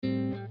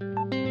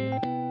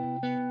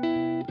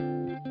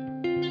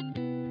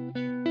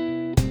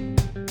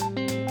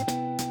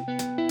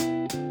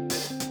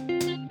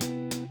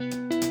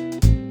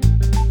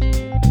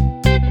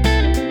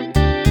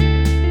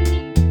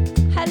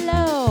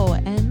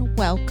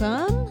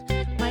Welcome.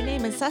 My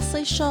name is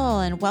Leslie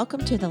Scholl, and welcome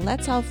to the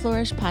Let's All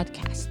Flourish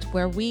podcast,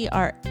 where we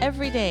are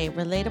everyday,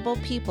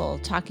 relatable people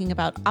talking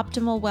about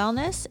optimal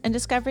wellness and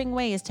discovering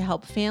ways to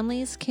help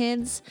families,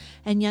 kids,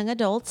 and young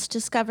adults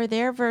discover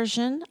their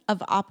version of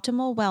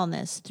optimal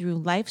wellness through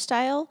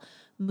lifestyle,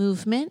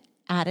 movement,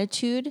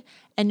 attitude,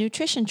 and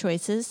nutrition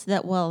choices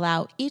that will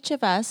allow each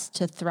of us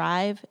to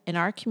thrive in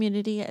our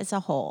community as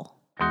a whole.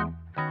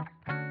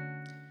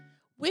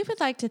 We would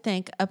like to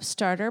thank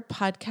Upstarter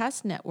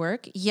Podcast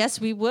Network. Yes,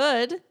 we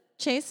would.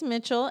 Chase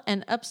Mitchell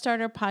and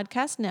Upstarter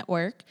Podcast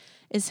Network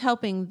is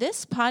helping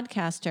this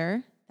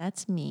podcaster,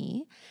 that's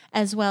me,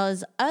 as well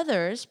as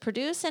others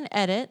produce and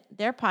edit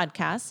their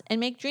podcasts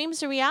and make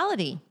dreams a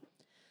reality.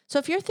 So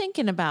if you're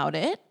thinking about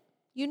it,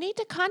 you need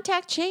to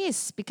contact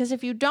Chase, because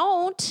if you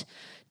don't,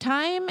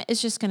 time is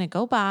just going to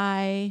go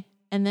by,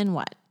 and then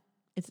what?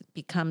 It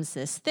becomes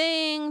this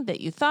thing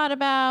that you thought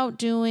about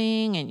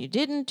doing and you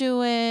didn't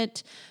do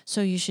it,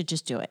 so you should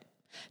just do it.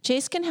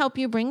 Chase can help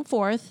you bring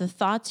forth the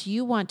thoughts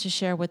you want to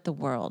share with the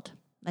world,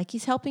 like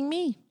he's helping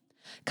me.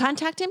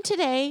 Contact him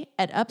today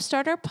at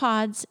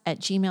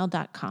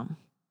upstarterpods@gmail.com.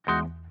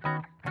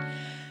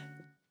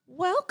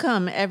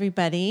 Welcome,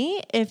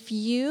 everybody. If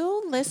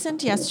you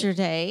listened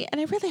yesterday,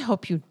 and I really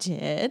hope you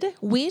did,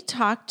 we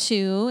talked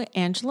to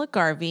Angela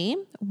Garvey,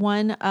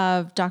 one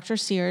of Dr.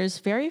 Sears'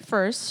 very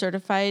first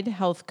certified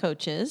health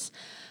coaches,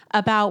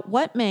 about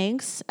what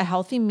makes a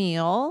healthy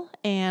meal.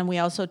 And we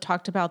also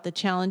talked about the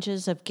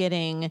challenges of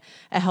getting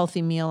a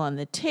healthy meal on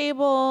the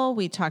table.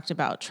 We talked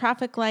about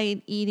traffic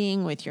light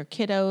eating with your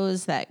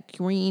kiddos, that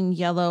green,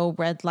 yellow,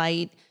 red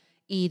light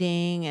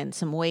eating, and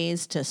some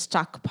ways to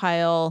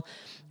stockpile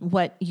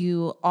what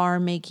you are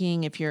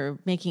making if you're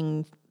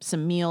making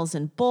some meals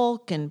in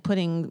bulk and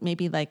putting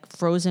maybe like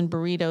frozen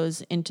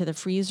burritos into the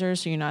freezer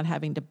so you're not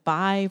having to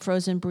buy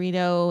frozen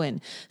burrito, and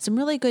some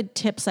really good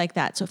tips like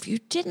that. So if you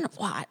didn't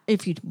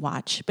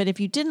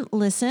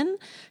listen,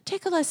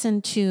 take a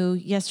listen to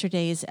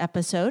yesterday's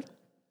episode.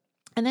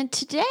 And then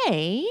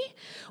today,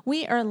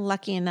 we are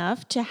lucky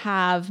enough to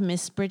have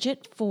Miss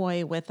Bridget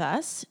Foy with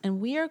us,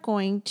 and we are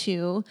going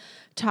to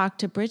talk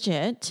to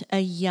Bridget, a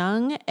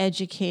young,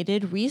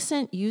 educated,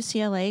 recent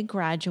UCLA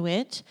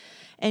graduate,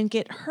 and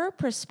get her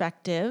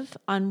perspective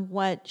on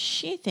what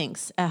she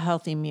thinks a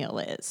healthy meal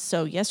is.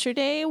 So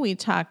yesterday, we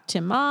talked to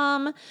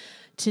Mom.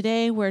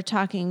 Today, we're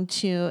talking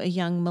to a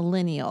young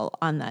millennial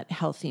on that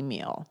healthy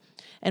meal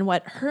and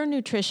what her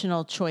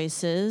nutritional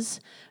choices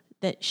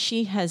that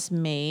she has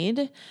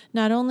made.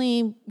 Not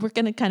only we're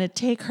going to kind of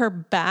take her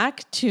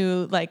back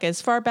to like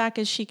as far back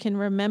as she can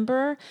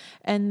remember,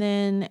 and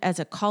then as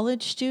a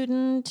college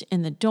student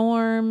in the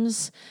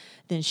dorms,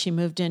 then she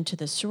moved into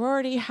the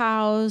sorority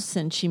house,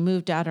 and she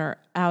moved out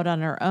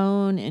on her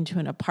own into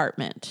an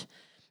apartment.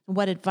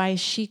 What advice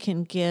she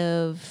can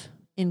give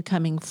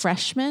incoming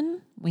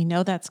freshmen. We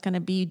know that's going to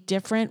be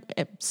different.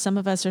 Some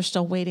of us are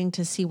still waiting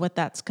to see what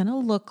that's going to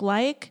look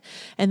like.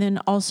 And then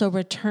also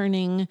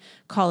returning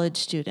college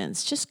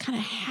students. Just kind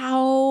of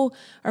how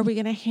are we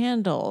going to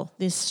handle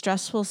this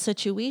stressful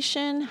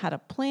situation, how to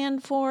plan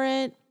for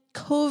it,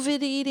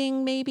 COVID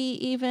eating maybe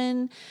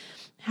even,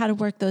 how to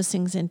work those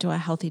things into a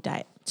healthy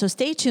diet. So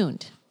stay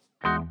tuned.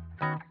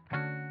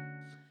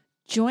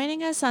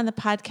 Joining us on the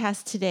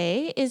podcast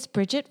today is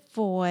Bridget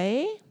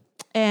Foy.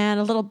 And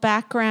a little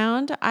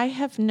background, I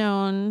have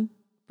known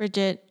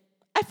Bridget,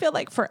 I feel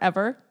like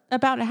forever,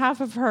 about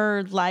half of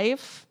her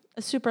life,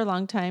 a super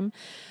long time.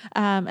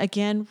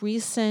 Again,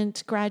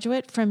 recent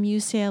graduate from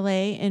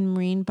UCLA in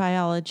marine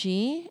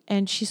biology.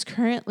 And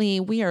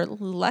we are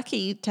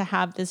lucky to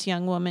have this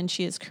young woman.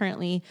 She is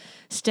currently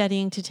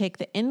studying to take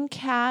the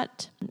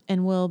NCAT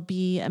and will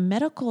be a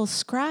medical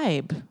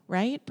scribe,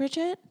 right,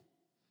 Bridget?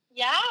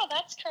 Yeah,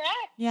 that's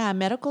correct. Yeah,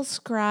 medical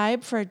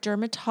scribe for a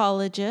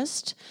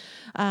dermatologist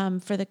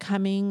for the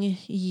coming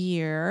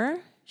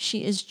year.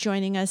 She is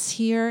joining us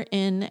here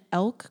in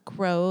Elk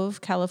Grove,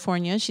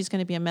 California. She's going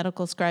to be a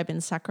medical scribe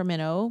in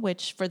Sacramento,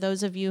 which for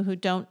those of you who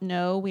don't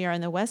know, we are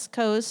on the West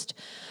Coast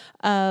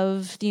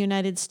of the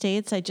United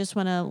States. I just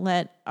want to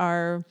let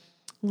our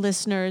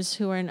listeners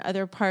who are in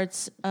other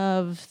parts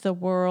of the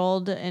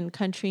world and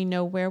country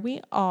know where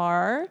we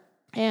are.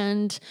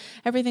 And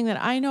everything that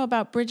I know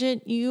about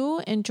Bridget, you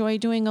enjoy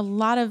doing a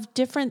lot of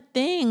different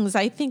things.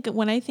 I think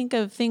when I think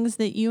of things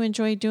that you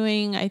enjoy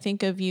doing, I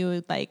think of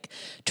you like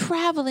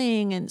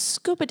traveling and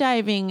scuba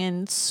diving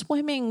and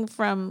swimming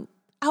from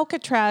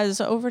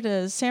Alcatraz over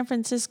to San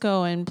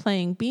Francisco and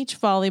playing beach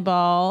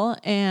volleyball.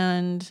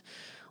 And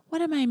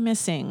what am I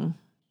missing?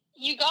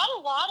 You got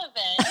a lot of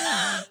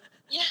it.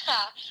 Yeah.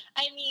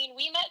 I mean,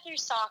 we met through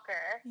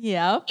soccer.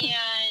 Yep.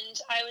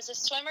 And I was a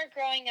swimmer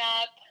growing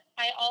up.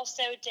 I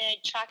also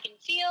did track and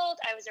field.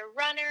 I was a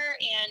runner,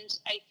 and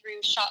I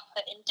threw shot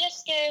put and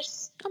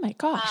discus. Oh, my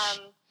gosh.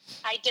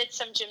 I did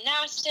some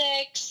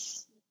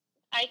gymnastics.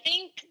 I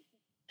think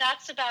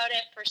that's about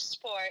it for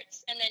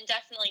sports. And then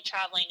definitely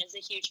traveling is a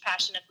huge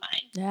passion of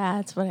mine.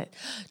 Yeah, that's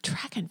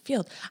track and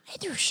field. I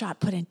threw shot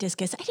put and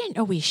discus. I didn't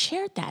know we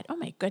shared that. Oh,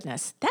 my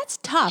goodness. That's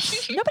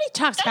tough. Nobody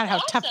talks about how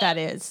tough that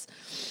is.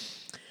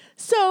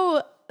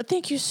 So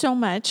Thank you so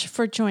much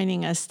for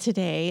joining us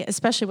today,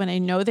 especially when I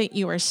know that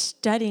you are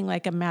studying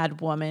like a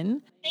mad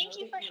woman. Thank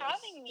you for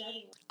having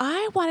me.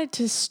 I wanted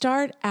to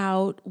start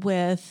out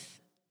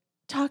with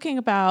talking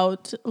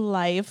about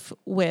life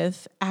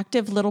with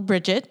active little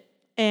Bridget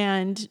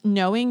and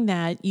knowing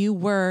that you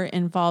were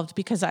involved,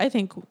 because I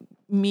think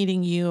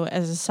meeting you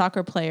as a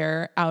soccer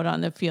player out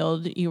on the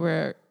field, you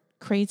were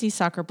a crazy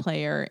soccer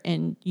player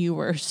and you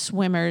were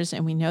swimmers.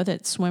 And we know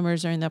that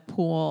swimmers are in the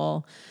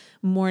pool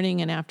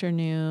morning and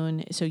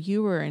afternoon. So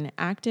you were an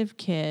active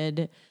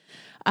kid.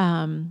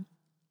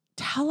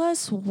 Tell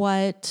us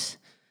what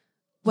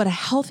a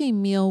healthy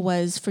meal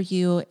was for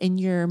you in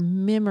your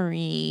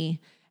memory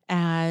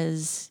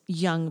as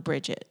young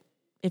Bridget,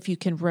 if you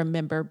can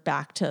remember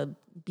back to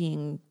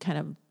being kind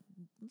of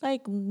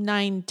like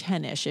 9,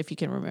 10-ish, if you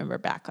can remember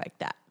back like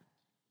that.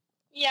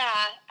 Yeah,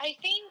 I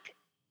think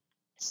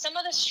some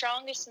of the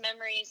strongest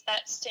memories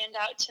that stand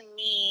out to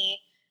me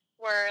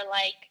were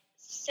like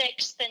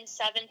 6th and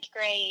 7th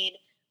grade,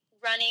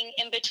 running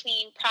in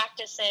between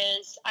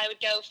practices. I would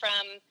go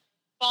from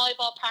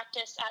volleyball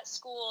practice at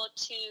school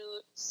to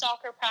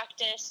soccer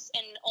practice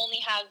and only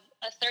have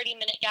a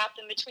 30-minute gap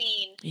in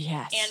between.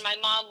 Yes. And my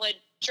mom would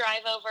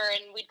drive over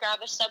and we'd grab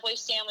a Subway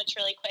sandwich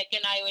really quick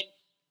and I would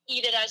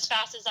eat it as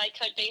fast as I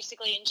could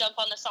basically and jump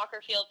on the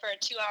soccer field for a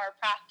 2-hour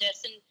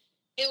practice. And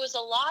it was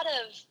a lot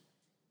of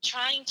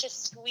trying to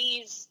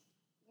squeeze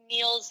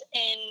meals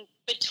in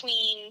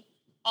between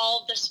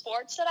all of the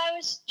sports that I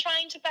was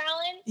trying to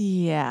balance.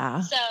 Yeah.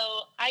 So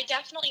I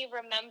definitely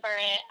remember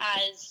it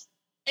as,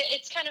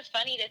 it's kind of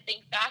funny to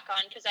think back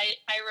on because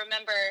I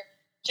remember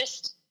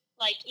just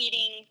like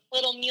eating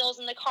little meals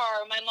in the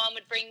car. My mom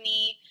would bring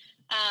me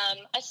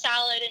a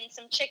salad and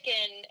some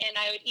chicken and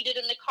I would eat it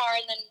in the car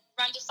and then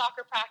run to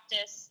soccer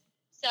practice.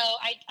 So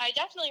I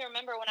definitely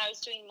remember when I was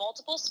doing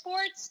multiple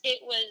sports, it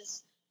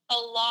was a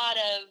lot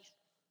of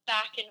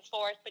back and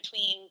forth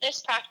between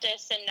this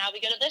practice and now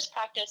we go to this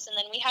practice and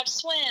then we have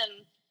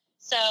swim.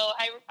 So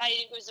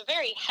it was a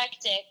very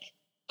hectic,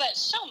 but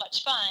so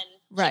much fun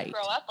to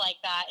grow up like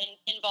that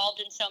and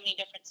involved in so many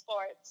different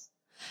sports.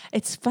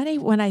 It's funny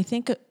when I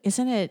think,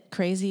 isn't it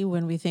crazy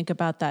when we think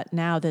about that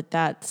now, that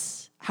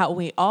that's how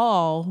we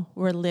all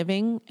were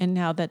living and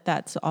now that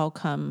that's all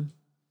come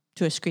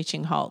to a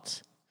screeching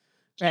halt,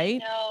 right?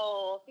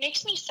 No,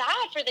 makes me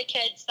sad for the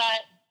kids that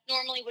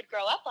normally would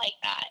grow up like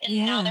that. And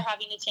now they're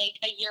having to take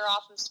a year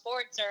off of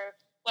sports or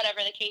whatever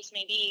the case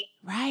may be.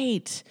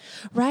 Right.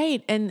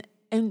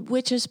 And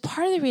which is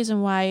part of the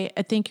reason why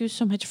I thank you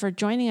so much for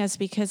joining us,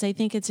 because I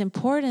think it's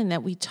important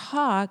that we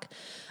talk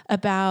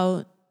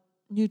about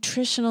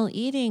nutritional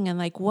eating and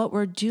like what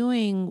we're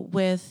doing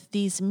with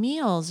these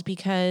meals,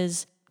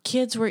 because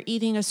kids were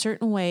eating a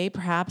certain way,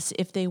 perhaps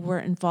if they were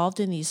involved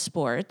in these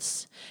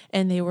sports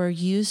and they were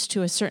used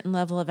to a certain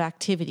level of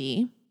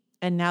activity.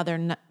 And now they're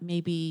not,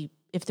 maybe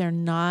if they're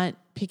not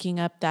picking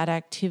up that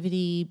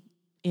activity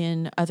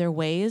in other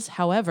ways.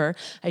 However,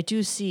 I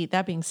do see,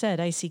 that being said,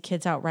 I see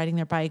kids out riding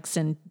their bikes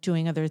and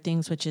doing other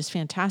things, which is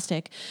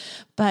fantastic.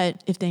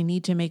 But if they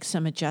need to make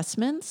some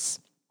adjustments,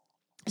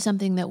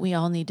 something that we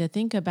all need to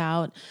think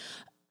about,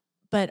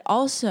 but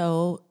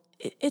also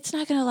it's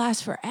not going to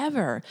last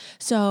forever.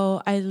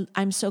 So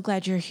I'm so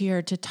glad you're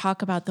here to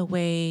talk about the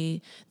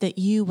way that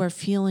you were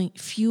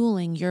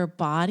fueling your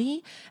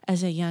body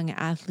as a young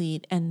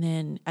athlete and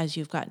then as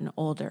you've gotten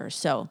older.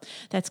 So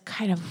that's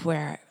kind of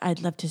where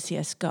I'd love to see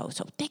us go.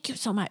 So thank you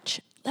so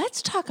much.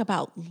 Let's talk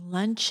about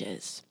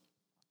lunches.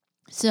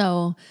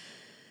 So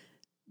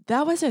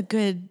that was a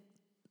good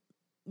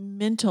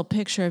mental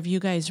picture of you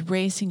guys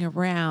racing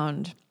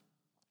around,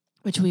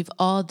 which we've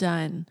all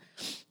done.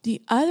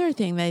 The other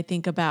thing that I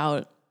think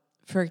about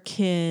for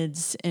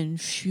kids and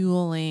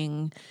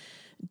fueling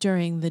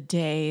during the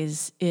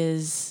days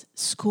is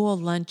school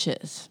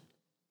lunches.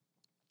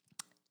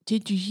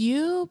 Did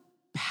you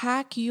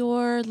pack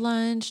your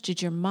lunch?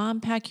 Did your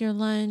mom pack your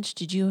lunch?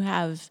 Did you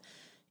have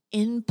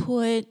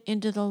input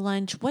into the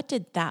lunch? What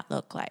did that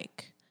look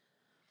like?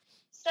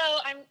 So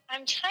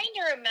I'm trying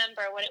to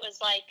remember what it was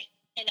like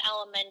in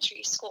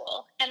elementary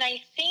school. And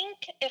I think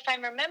if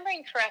I'm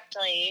remembering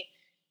correctly,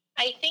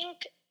 I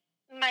think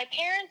my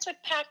parents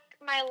would pack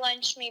my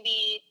lunch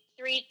maybe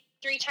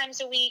three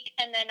times a week,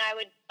 and then I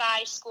would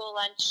buy school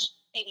lunch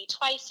maybe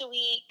twice a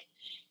week.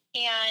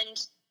 And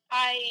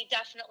I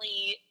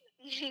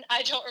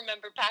don't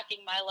remember packing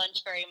my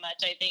lunch very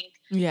much. I think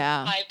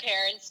my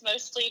parents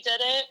mostly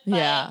did it.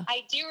 But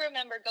I do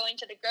remember going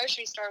to the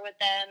grocery store with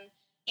them,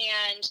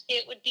 and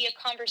it would be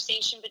a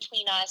conversation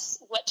between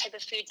us what type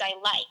of foods I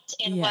liked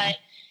and what,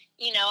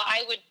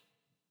 I would,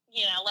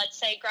 let's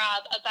say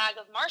grab a bag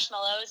of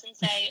marshmallows and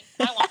say,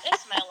 I want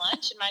this in my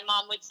lunch. And my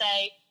mom would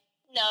say,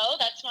 no,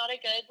 that's not a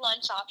good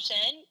lunch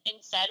option.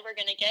 Instead, we're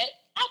going to get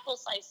apple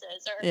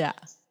slices or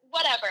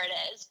whatever it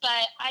is.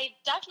 But I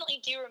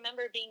definitely do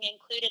remember being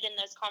included in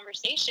those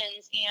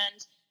conversations.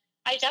 And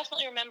I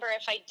definitely remember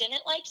if I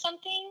didn't like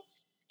something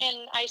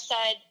and I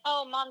said,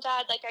 oh, Mom,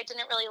 Dad, I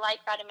didn't really like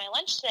that in my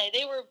lunch today,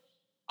 they were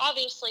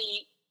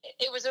obviously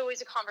it was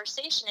always a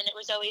conversation, and it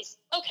was always,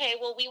 okay,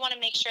 well, we want to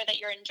make sure that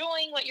you're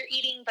enjoying what you're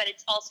eating, but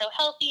it's also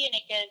healthy and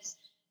it gives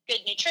good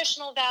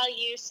nutritional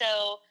value.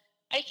 So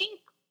I think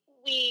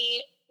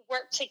we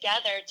worked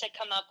together to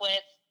come up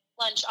with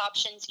lunch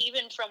options,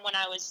 even from when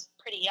I was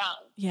pretty young.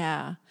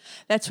 Yeah.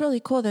 That's really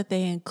cool that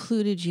they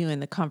included you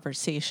in the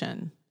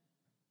conversation.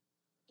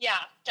 Yeah,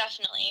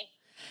 definitely.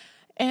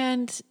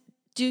 And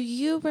do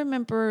you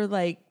remember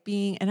like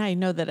being, and I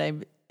know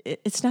that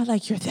it's not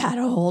like you're that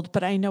old,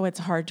 but I know it's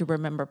hard to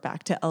remember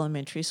back to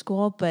elementary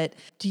school, but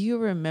do you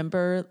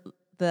remember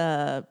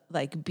the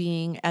like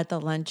being at the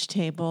lunch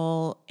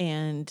table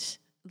and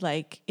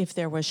like if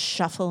there was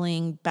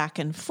shuffling back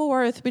and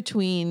forth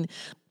between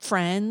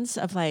friends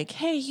of like,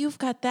 hey, you've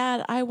got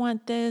that, I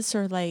want this,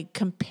 or like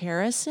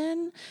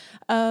comparison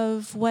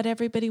of what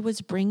everybody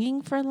was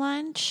bringing for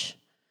lunch?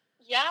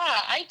 Yeah,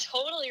 I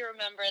totally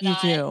remember You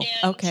that. do.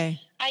 And Okay.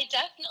 I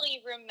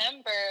definitely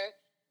remember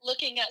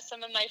looking at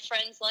some of my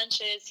friends'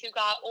 lunches who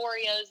got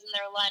Oreos in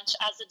their lunch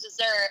as a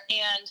dessert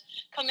and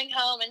coming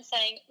home and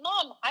saying,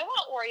 Mom, I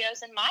want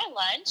Oreos in my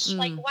lunch.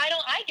 Like, Mm. why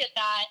don't I get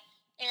that?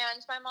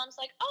 And my mom's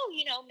like, oh,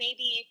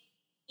 maybe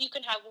you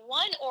can have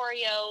one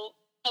Oreo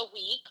a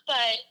week,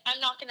 but I'm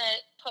not going to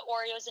put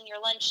Oreos in your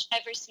lunch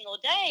every single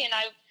day. And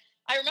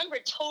I remember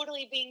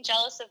totally being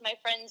jealous of my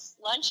friends'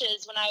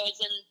 lunches when I was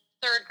in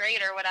third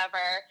grade or whatever.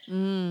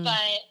 Mm.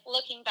 But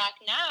looking back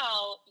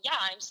now, yeah,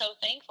 I'm so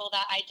thankful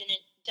that I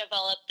didn't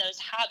develop those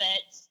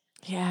habits.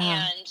 Yeah.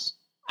 And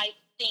I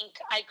think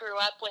I grew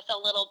up with a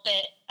little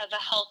bit of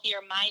a healthier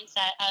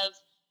mindset of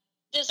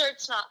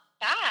dessert's not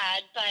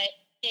bad, but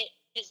it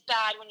is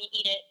bad when you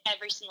eat it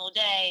every single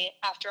day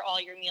after all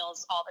your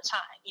meals all the time.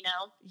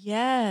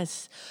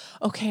 Yes.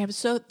 Okay.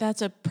 So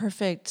that's a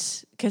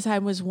perfect, because I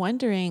was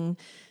wondering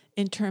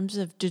in terms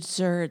of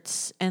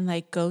desserts and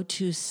like go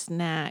to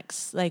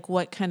snacks, like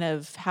what kind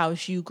of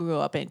house you grew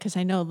up in. Because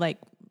I know like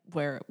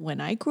when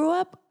I grew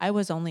up, I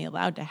was only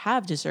allowed to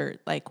have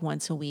dessert like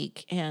once a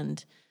week.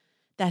 And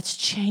that's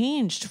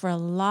changed for a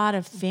lot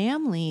of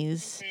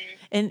families. Mm-hmm.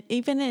 And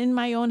even in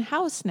my own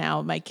house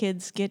now, my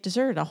kids get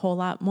dessert a whole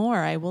lot more,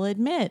 I will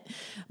admit,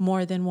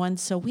 more than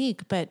once a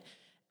week. But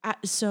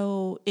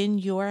so in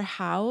your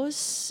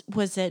house,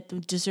 was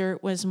it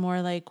dessert was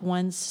more like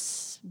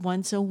once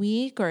a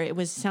week, or it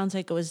was sounds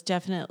like it was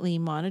definitely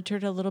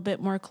monitored a little bit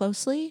more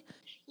closely?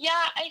 Yeah,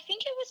 I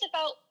think it was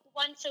about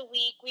once a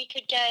week we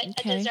could get a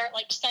Okay. dessert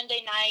like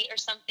Sunday night or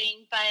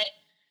something. But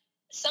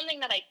something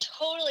that I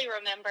totally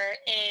remember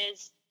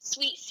is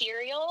sweet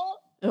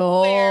cereal,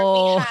 where we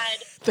Oh, had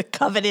the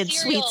coveted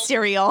sweet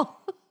cereal.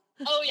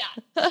 Oh,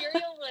 yeah.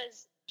 Cereal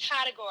was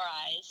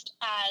categorized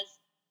as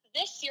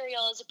this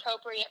cereal is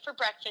appropriate for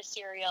breakfast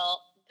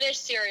cereal, this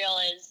cereal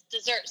is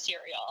dessert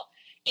cereal.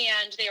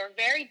 And they were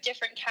very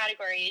different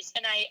categories.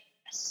 And I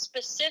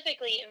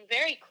specifically and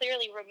very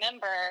clearly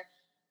remember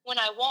when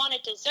I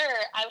wanted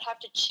dessert, I would have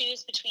to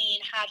choose between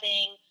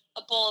having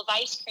a bowl of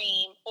ice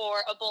cream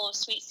or a bowl of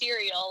sweet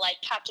cereal like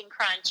Captain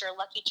Crunch or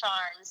Lucky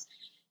Charms.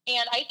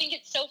 And I think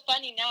it's so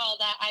funny now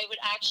that I would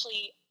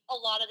actually a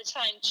lot of the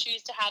time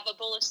choose to have a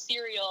bowl of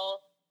cereal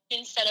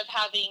instead of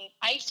having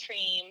ice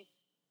cream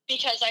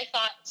because I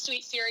thought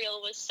sweet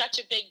cereal was such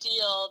a big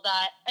deal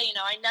that,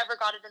 I never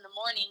got it in the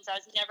mornings. I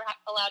was never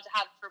allowed to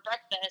have it for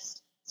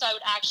breakfast. So I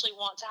would actually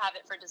want to have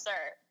it for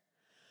dessert.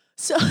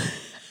 So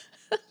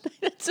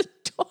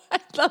I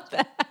love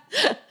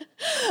that.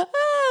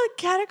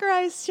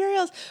 Categorized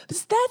cereals.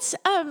 That's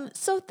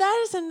so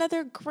that is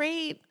another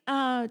great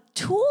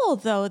tool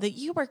though that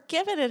you were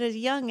given at a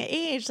young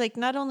age, like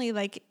not only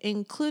like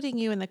including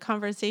you in the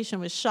conversation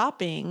with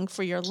shopping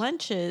for your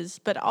lunches,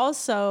 but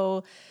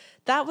also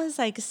that was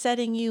like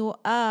setting you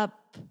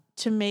up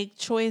to make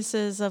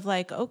choices of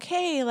like,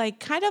 okay, like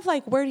kind of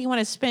like where do you want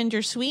to spend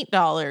your sweet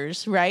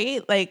dollars,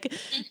 right? Like,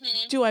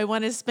 do I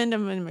want to spend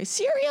them in my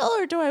cereal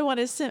or do I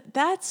want to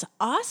that's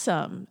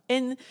awesome.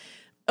 And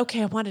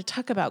okay, I want to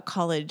talk about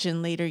college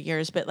in later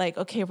years, but like,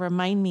 okay,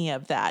 remind me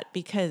of that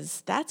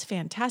because that's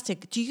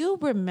fantastic. Do you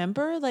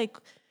remember, like,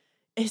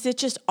 has it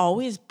just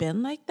always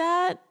been like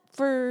that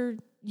for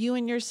you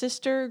and your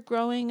sister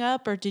growing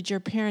up, or did your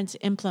parents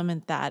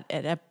implement that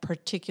at a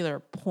particular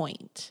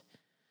point?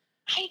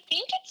 I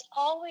think it's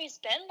always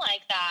been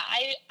like that.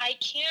 I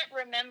can't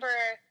remember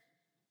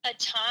a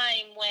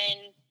time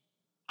when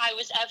I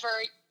was ever,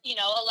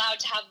 allowed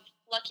to have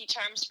Lucky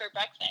Charms for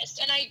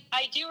breakfast. And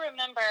I do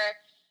remember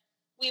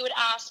we would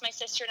ask, my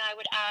sister and I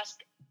would ask,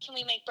 can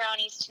we make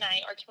brownies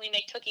tonight or can we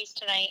make cookies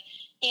tonight?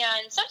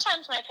 And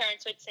sometimes my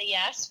parents would say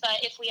yes,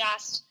 but if we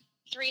asked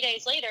 3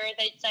 days later,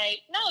 they'd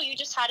say, no, you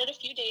just had it a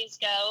few days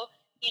ago.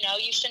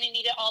 You shouldn't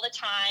eat it all the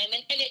time.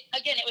 And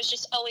it was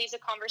just always a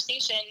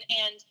conversation.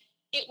 And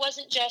it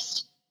wasn't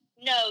just,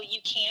 no, you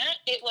can't.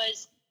 It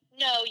was,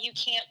 no, you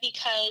can't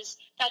because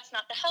that's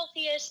not the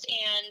healthiest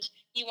and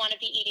you want to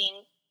be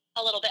eating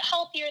a little bit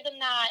healthier than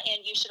that and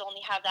you should only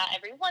have that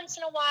every once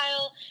in a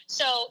while.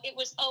 So it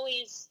was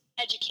always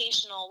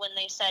educational when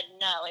they said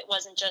no. It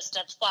wasn't just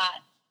a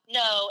flat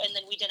no and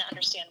then we didn't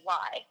understand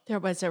why. There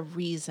was a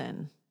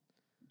reason.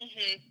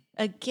 Mm-hmm.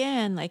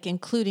 again, like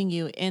including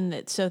you in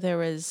it. So there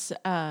was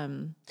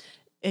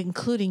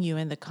including you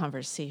in the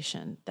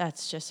conversation.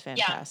 That's just Yeah.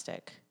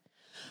 fantastic.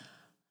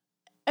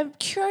 I'm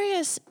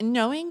curious,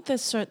 knowing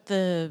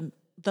the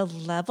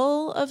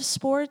level of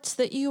sports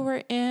that you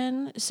were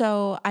in.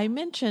 So I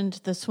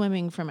mentioned the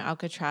swimming from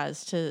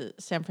Alcatraz to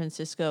San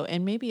Francisco,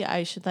 and maybe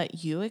I should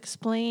let you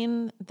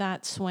explain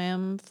that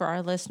swim for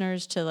our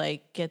listeners to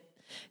like get,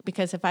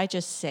 because if I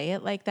just say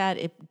it like that,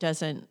 it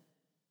doesn't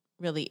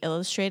really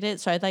illustrate it.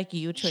 So I'd like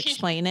you to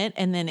explain it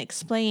and then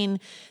explain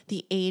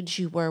the age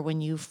you were when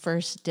you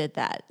first did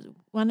that.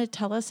 Want to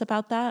tell us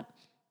about that?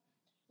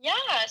 Yeah,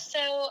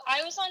 so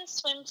I was on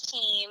swim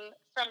team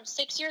from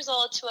 6 years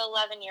old to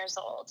 11 years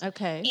old.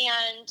 Okay.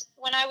 And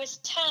when I was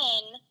 10,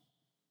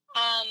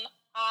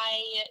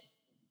 I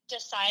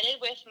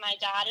decided with my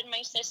dad and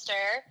my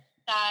sister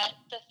that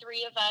the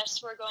three of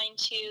us were going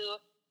to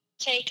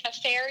take a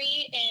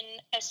ferry in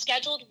a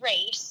scheduled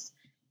race.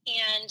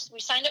 And we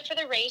signed up for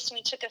the race, and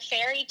we took a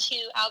ferry to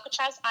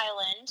Alcatraz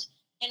Island,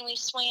 and we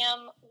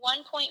swam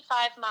 1.5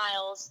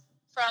 miles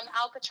from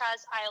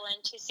Alcatraz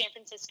Island to San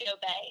Francisco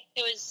Bay.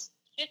 It was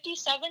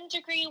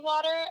 57-degree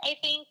water, I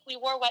think. We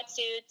wore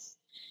wetsuits,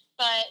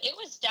 but it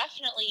was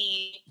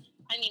definitely,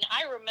 I mean,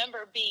 I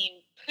remember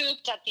being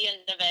pooped at the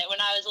end of it when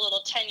I was a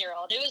little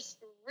 10-year-old. It was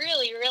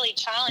really, really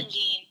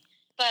challenging,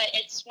 but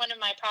it's one of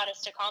my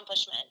proudest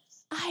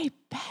accomplishments. I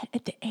bet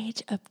at the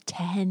age of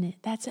 10,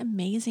 that's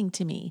amazing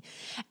to me.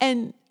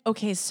 And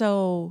okay,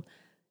 so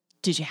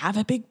did you have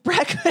a big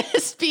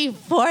breakfast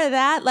before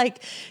that?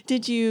 Like,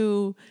 did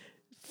you,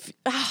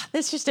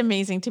 that's just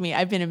amazing to me.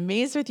 I've been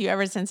amazed with you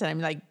ever since, and I'm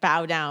like,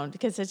 bow down,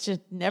 because it's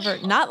just never,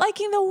 not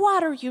liking the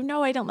water. You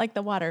know, I don't like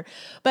the water,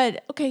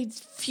 but okay,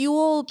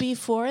 fuel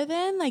before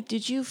then, like,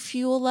 did you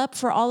fuel up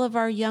for all of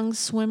our young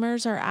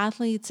swimmers or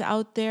athletes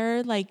out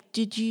there? Like,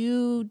 did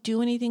you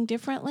do anything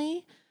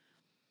differently?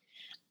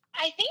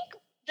 I think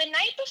the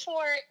night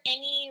before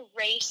any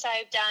race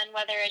I've done,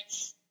 whether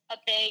it's a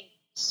big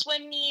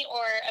swim meet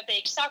or a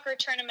big soccer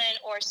tournament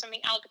or swimming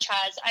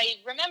Alcatraz, I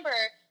remember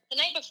the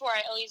night before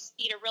I always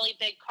eat a really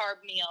big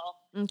carb meal.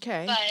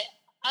 Okay. But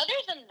other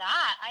than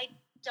that, I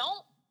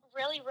don't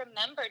really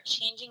remember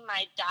changing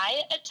my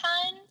diet a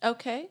ton.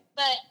 Okay.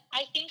 But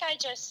I think I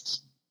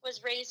just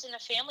was raised in a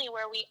family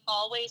where we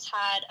always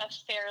had a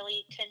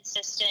fairly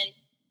consistent,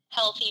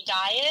 healthy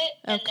diet.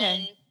 And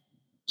then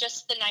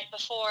just the night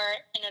before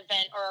an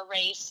event or a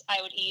race,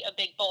 I would eat a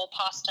big bowl of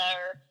pasta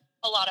or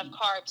a lot of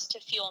carbs to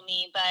fuel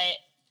me. But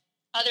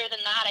other than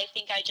that, I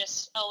think I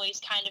just always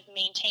kind of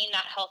maintain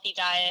that healthy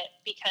diet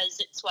because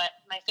it's what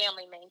my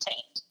family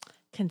maintained.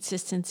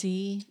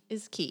 Consistency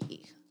is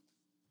key.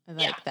 I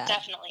like that.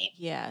 Definitely.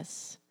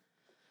 Yes.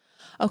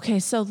 Okay,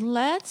 so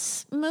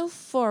let's move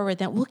forward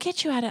then. We'll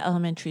get you out of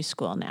elementary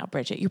school now,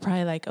 Bridget. You're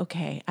probably like,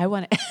 okay, I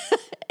want to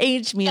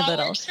age me a little.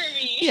 That works for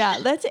me. Yeah,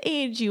 let's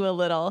age you a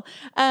little.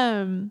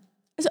 So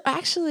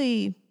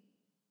actually,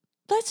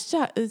 let's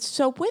talk.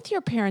 So with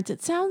your parents,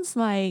 it sounds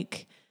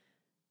like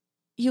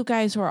you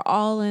guys were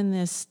all in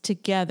this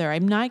together.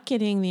 I'm not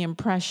getting the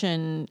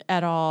impression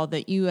at all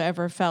that you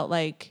ever felt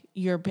like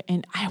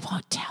and I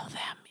won't tell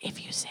them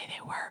if you say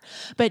they were,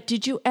 but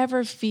did you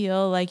ever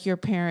feel like your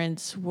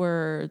parents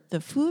were the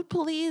food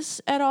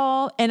police at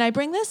all? And I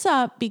bring this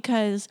up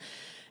because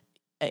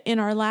in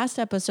our last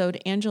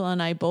episode, Angela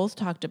and I both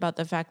talked about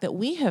the fact that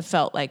we have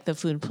felt like the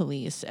food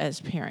police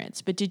as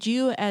parents. But did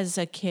you, as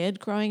a kid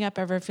growing up,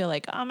 ever feel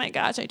like, oh my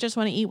gosh, I just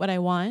want to eat what I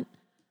want?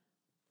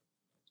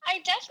 I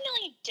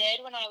definitely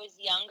did when I was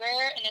younger,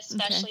 and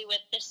especially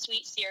with the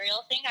sweet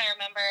cereal thing. I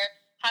remember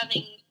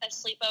having a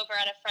sleepover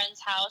at a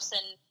friend's house,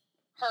 and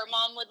her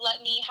mom would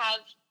let me have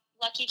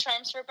Lucky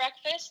Charms for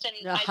breakfast, and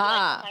I'd be like,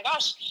 oh my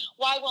gosh,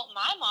 why won't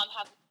my mom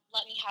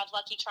let me have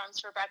Lucky Charms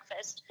for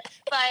breakfast?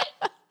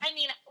 But, I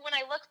mean, when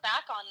I look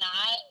back on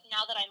that,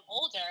 now that I'm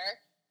older,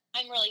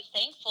 I'm really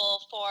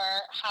thankful for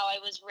how I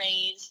was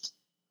raised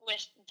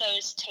with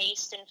those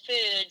tastes and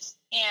foods,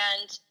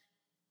 and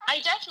I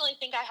definitely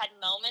think I had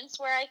moments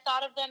where I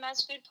thought of them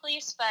as food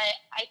police, but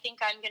I think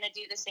I'm going to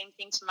do the same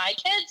thing to my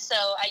kids. So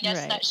I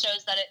guess that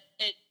shows that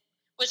it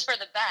was for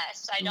the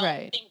best. I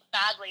don't think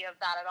badly of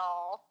that at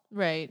all.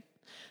 Right.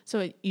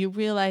 So you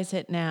realize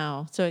it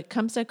now. So it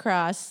comes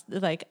across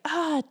like,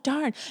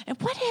 darn.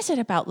 And what is it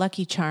about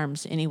Lucky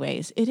Charms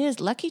anyways? It is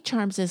Lucky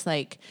Charms and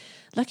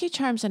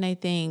I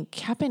think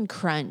Cap'n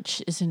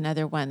Crunch is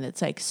another one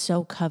that's like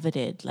so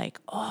coveted. Like,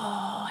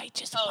 I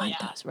just want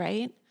those,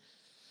 right?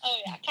 Oh,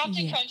 yeah.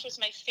 Captain Crunch was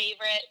my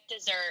favorite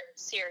dessert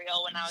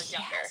cereal when I was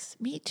younger.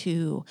 Me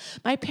too.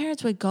 My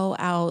parents would go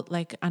out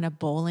like on a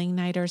bowling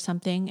night or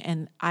something,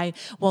 and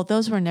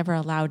those were never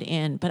allowed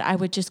in, but I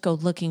would just go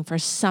looking for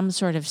some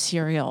sort of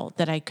cereal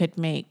that I could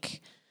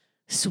make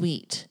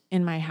sweet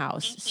in my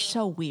house. Mm-hmm.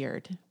 So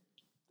weird.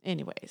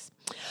 Anyways.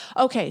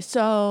 Okay,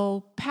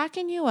 so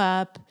packing you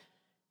up,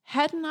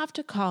 heading off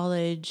to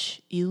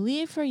college, you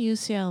leave for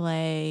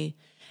UCLA,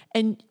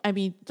 and I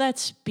mean,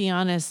 let's be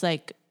honest,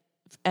 like,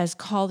 as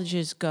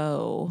colleges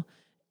go,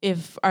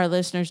 if our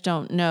listeners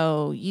don't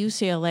know,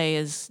 UCLA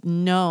is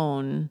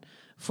known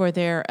for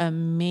their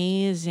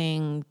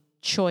amazing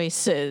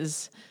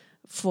choices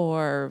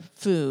for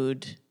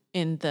food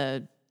in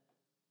the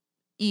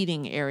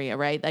eating area,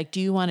 right? Like, do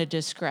you want to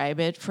describe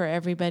it for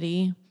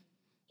everybody?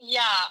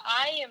 Yeah,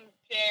 I am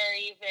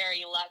very,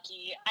 very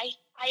lucky.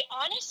 I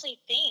honestly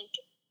think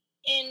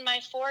in my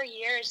 4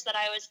 years that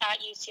I was at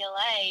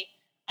UCLA,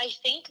 I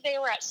think they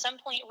were at some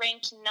point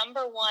ranked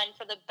number one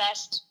for the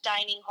best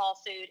dining hall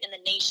food in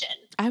the nation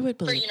I would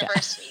for believe that.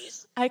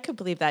 universities. I could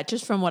believe that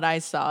just from what I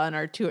saw on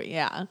our tour.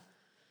 Yeah.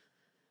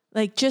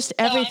 Like just So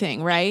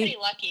everything, I'm right? pretty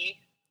lucky.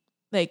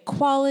 Like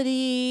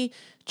quality,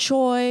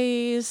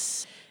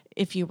 choice,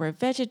 if you were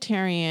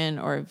vegetarian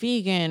or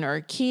vegan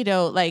or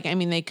keto, like, I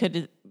mean, they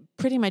could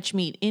pretty much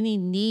meet any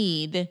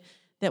need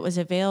that was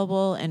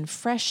available, and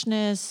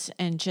freshness,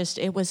 and just,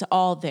 it was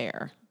all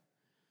there.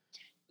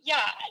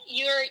 Yeah,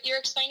 you're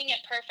explaining it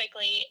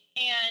perfectly.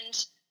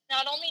 And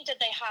not only did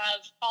they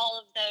have all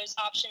of those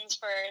options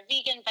for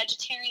vegan,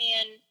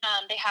 vegetarian,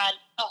 they had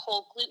a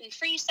whole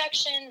gluten-free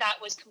section that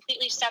was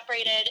completely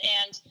separated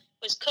and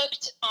was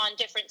cooked on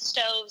different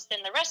stoves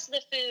than the rest of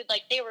the food.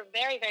 Like, they were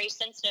very, very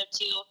sensitive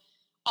to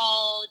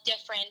all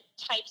different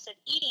types of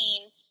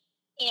eating.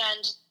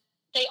 And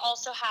they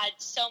also had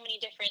so many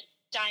different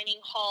dining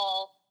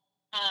hall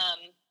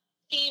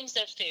themes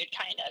of food,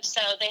 kind of.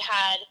 So they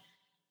had,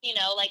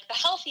 like the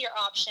healthier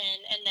option,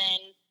 and then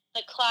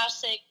the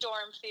classic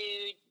dorm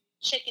food,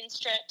 chicken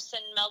strips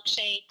and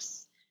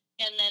milkshakes.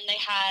 And then they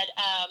had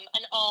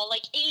an all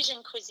like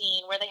Asian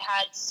cuisine where they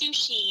had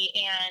sushi,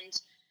 and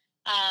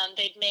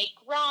they'd make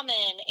ramen.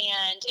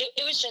 And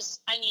it was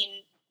just, I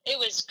mean, it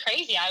was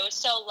crazy. I was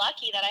so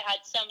lucky that I had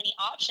so many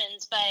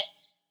options, but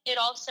it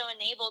also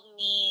enabled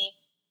me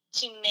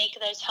to make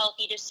those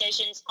healthy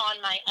decisions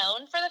on my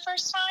own for the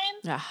first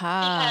time.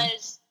 Aha.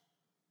 Because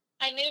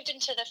I moved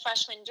into the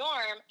freshman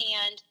dorm,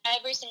 and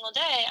every single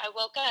day I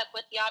woke up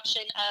with the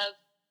option of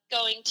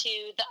going to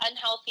the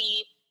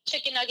unhealthy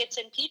chicken nuggets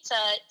and pizza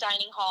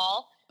dining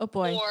hall, Oh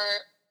boy. or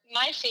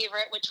my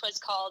favorite, which was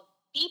called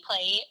B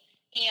Plate,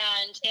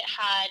 and it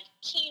had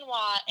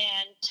quinoa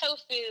and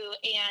tofu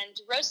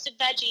and roasted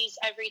veggies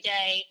every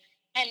day.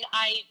 And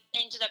I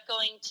ended up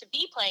going to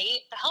B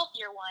Plate, the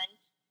healthier one,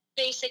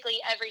 basically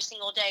every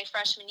single day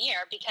freshman year,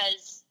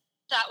 because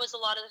that was a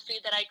lot of the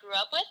food that I grew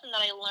up with and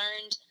that I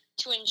learned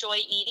to enjoy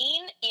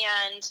eating,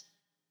 and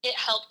it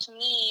helped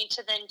me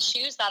to then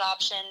choose that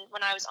option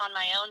when I was on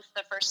my own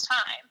for the first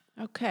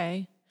time.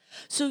 Okay.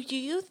 So do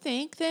you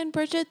think then,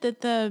 Bridget,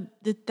 that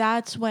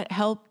that's what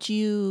helped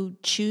you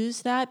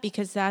choose that,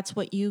 because that's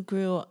what you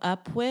grew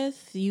up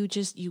with? You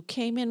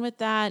came in with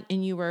that,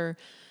 and you were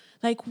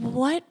like,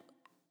 what?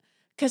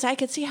 Because I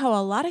could see how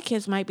a lot of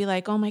kids might be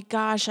like, oh my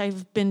gosh,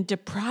 I've been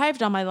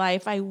deprived all my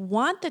life. I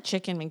want the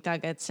chicken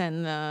McNuggets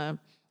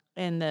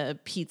and the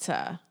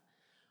pizza.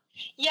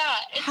 Yeah,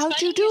 it's How'd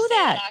funny you do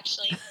that?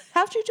 actually.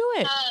 How'd you do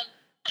it?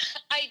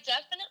 I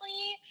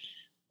definitely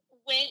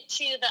went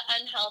to the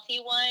unhealthy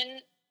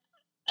one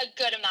a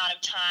good amount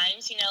of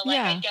times.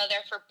 I'd go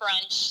there for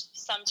brunch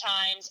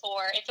sometimes,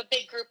 or if a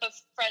big group of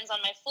friends on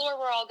my floor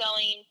were all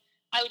going,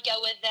 I would go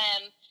with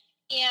them.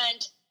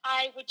 And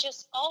I would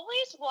just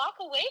always walk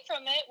away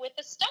from it with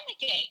a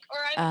stomach ache, or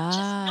I would just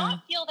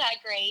not feel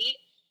that great.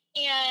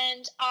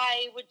 And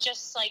I would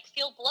just like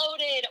feel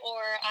bloated,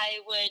 or I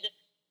would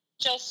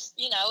just,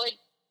 it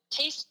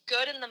tastes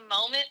good in the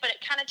moment, but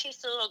it kind of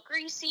tastes a little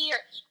greasy. Or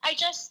I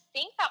just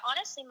think that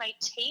honestly my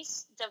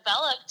taste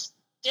developed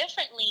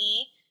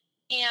differently,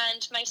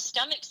 and my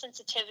stomach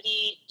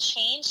sensitivity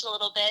changed a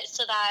little bit,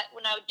 so that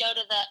when I would go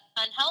to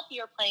the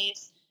unhealthier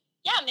place,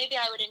 yeah, maybe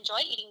I would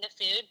enjoy eating the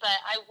food,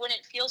 but I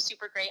wouldn't feel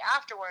super great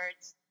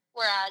afterwards.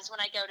 Whereas when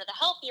I go to the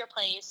healthier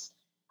place,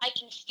 I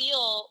can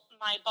feel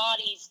my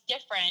body's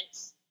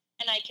difference,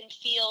 and I can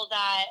feel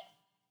that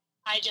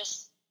I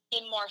just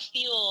am more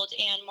fueled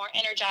and more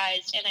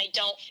energized, and I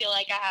don't feel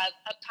like I have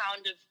a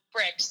pound of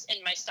bricks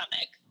in my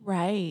stomach.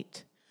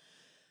 Right.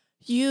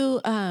 You,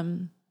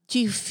 do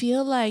you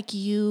feel like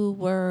you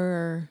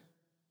were,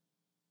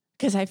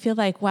 because I feel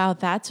like, wow,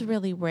 that's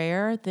really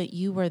rare that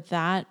you were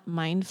that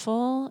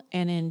mindful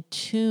and in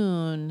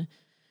tune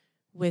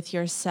with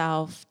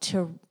yourself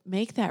to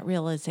make that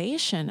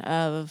realization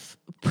of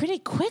pretty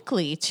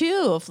quickly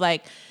too, of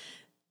like,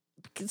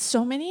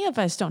 so many of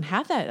us don't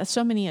have that.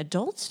 So many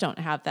adults don't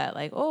have that.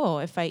 Like, oh,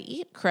 if I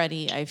eat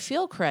cruddy, I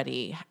feel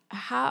cruddy.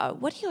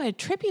 What do you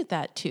attribute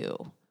that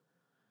to?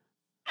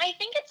 I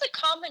think it's a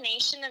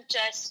combination of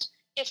just,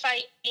 if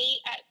I ate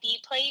at B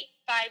Plate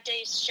 5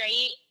 days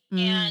straight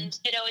and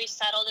it always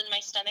settled in my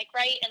stomach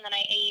right, and then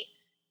I ate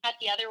at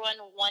the other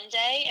one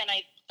day and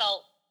I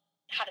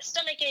had a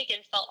stomach ache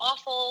and felt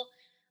awful,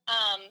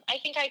 I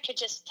think I could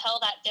just tell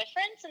that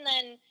difference. And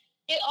then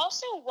it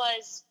also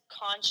was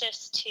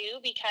conscious too,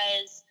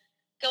 because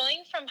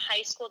going from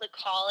high school to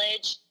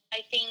college, I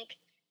think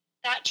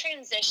that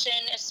transition,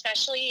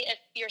 especially if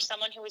you're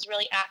someone who was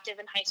really active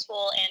in high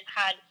school and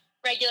had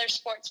regular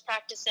sports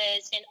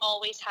practices and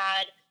always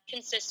had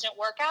consistent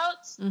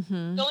workouts,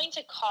 going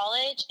to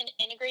college and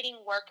integrating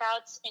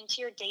workouts into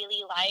your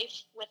daily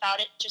life without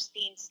it just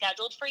being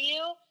scheduled for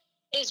you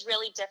is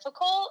really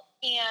difficult.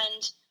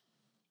 And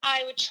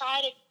I would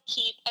try to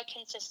keep a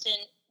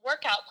consistent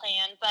workout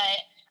plan, but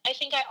I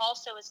think I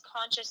also was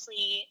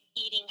consciously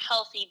eating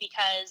healthy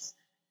because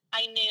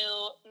I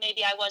knew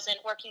maybe I wasn't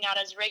working out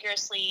as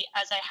rigorously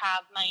as I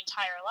have my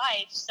entire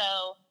life.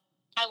 So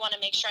I want to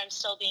make sure I'm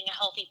still being a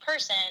healthy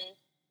person.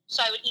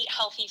 So I would eat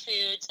healthy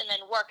foods and then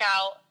work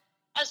out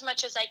as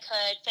much as I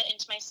could fit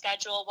into my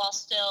schedule while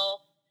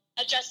still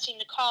adjusting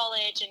to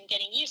college and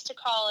getting used to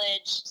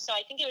college. So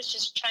I think it was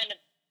just trying to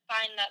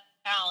find that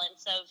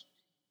balance of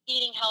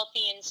eating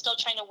healthy and still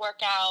trying to work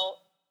out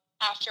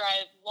after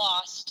I've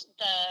lost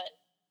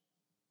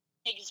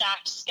the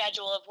exact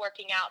schedule of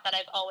working out that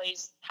I've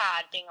always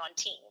had being on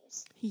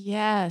teams.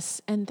 Yes.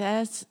 And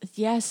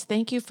yes,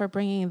 thank you for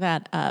bringing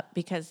that up,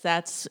 because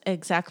that's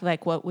exactly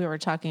like what we were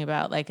talking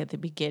about, like at the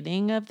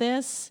beginning of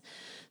this.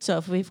 So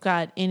if we've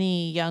got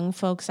any young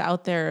folks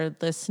out there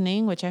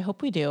listening, which I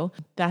hope we do,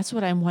 that's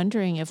what I'm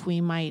wondering if we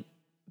might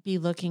be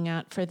looking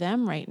at for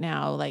them right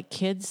now, like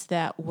kids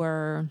that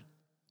were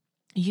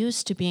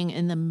used to being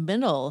in the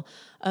middle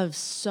of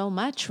so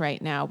much right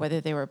now,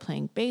 whether they were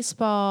playing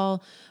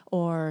baseball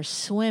or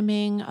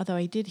swimming, although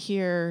I did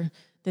hear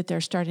that they're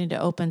starting to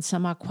open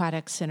some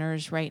aquatic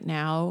centers right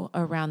now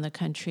around the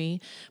country.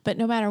 But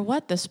no matter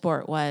what the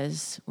sport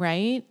was,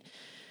 right?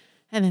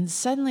 And then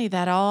suddenly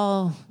that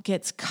all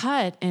gets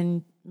cut,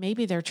 and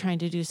maybe they're trying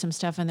to do some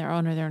stuff on their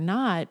own or they're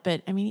not.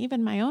 But I mean,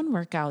 even my own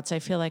workouts, I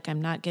feel like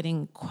I'm not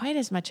getting quite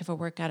as much of a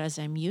workout as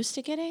I'm used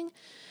to getting.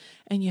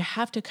 And you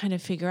have to kind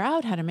of figure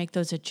out how to make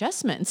those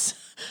adjustments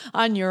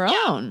on your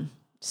own.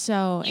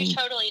 So you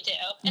totally do.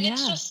 And yeah.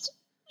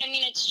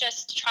 it's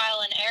just trial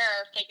and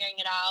error, figuring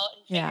it out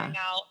and figuring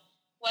out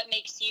what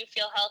makes you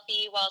feel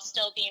healthy while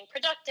still being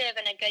productive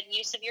and a good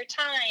use of your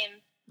time.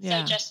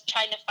 So just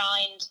trying to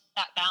find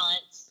that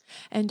balance.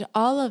 And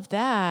all of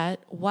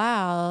that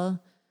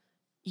while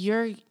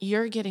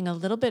you're getting a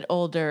little bit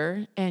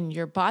older and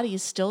your body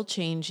is still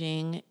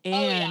changing.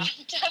 And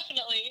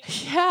definitely.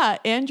 Yeah,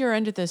 and you're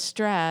under the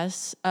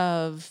stress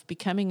of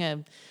becoming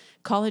a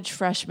college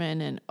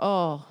freshman, and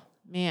oh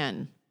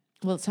man,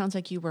 well, it sounds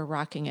like you were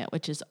rocking it,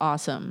 which is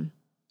awesome.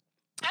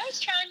 I was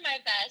trying my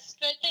best,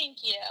 but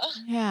thank you.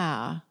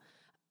 Yeah.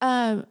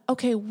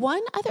 Okay,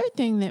 one other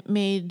thing that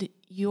made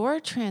your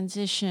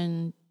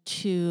transition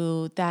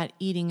to that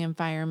eating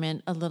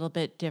environment a little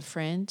bit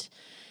different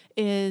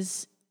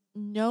is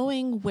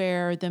knowing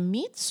where the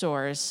meat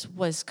source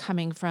was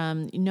coming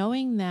from,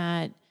 knowing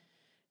that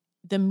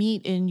the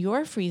meat in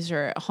your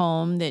freezer at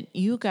home, that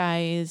you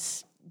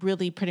guys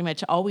really pretty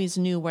much always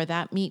knew where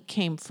that meat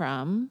came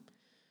from,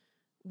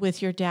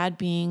 with your dad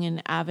being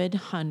an avid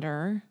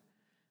hunter,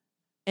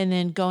 and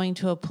then going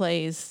to a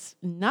place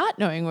not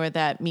knowing where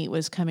that meat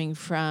was coming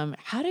from.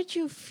 How did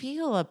you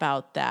feel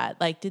about that?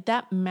 Like, did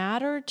that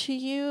matter to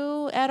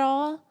you at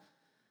all?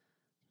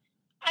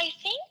 I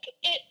think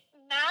it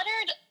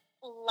mattered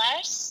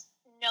less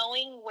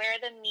knowing where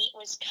the meat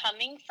was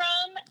coming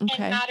from, and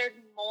mattered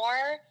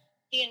more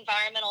the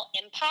environmental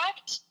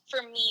impact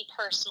for me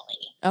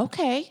personally.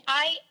 Okay.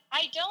 I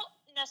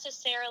don't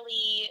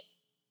necessarily,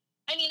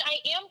 I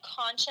am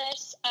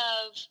conscious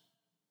of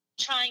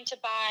trying to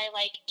buy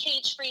like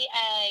cage-free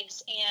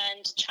eggs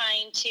and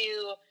trying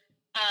to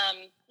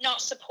not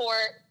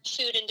support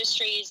food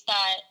industries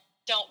that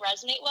don't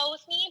resonate well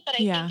with me. But I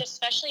think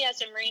especially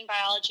as a marine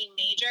biology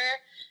major,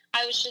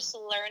 I was just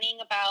learning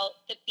about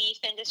the beef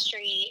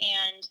industry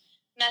and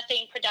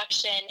methane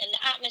production in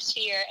the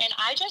atmosphere. And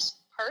I just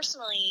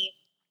personally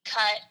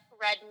cut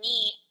red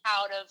meat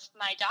out of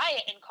my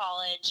diet in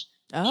college.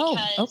 Oh,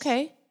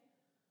 okay.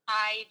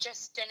 I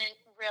just didn't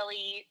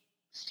really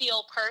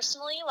feel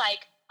personally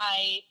like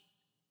I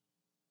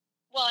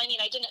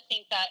didn't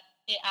think that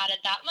it added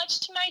that much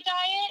to my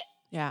diet.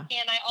 Yeah.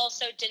 And I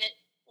also didn't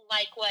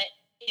like what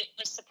it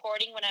was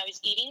supporting when I was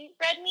eating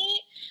red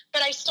meat.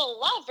 But I still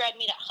love red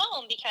meat at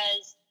home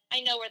because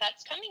I know where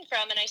that's coming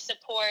from, and I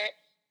support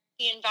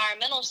the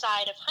environmental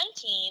side of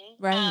hunting.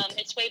 Right.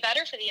 It's way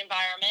better for the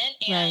environment.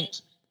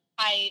 And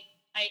I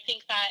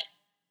think that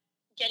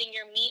getting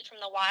your meat from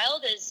the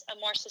wild is a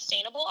more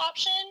sustainable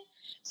option.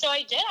 So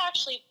I did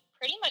actually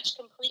pretty much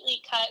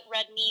completely cut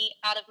red meat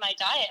out of my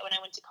diet when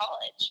I went to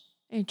college.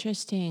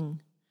 Interesting.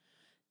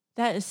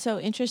 That is so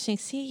interesting.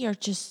 See, you're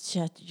just,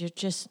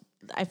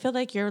 I feel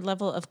like your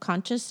level of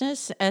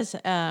consciousness as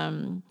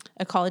a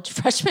college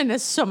freshman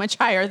is so much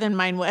higher than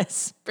mine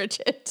was,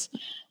 Bridget.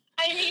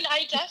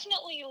 I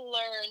definitely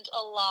learned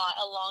a lot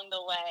along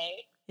the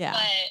way. Yeah.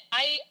 But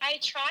I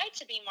tried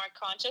to be more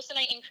conscious, and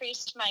I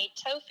increased my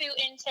tofu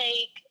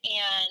intake,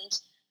 and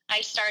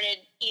I started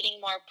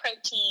eating more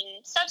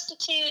protein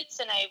substitutes,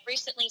 and I've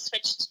recently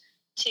switched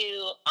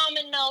to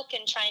almond milk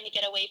and trying to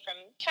get away from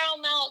cow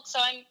milk. So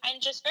I'm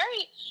just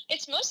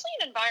it's mostly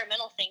an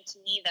environmental thing to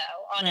me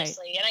though,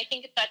 honestly. Right. And I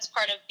think that's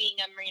part of being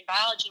a marine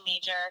biology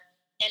major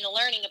and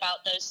learning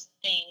about those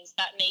things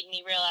that made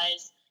me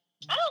realize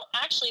I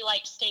don't actually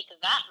like steak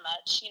that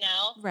much,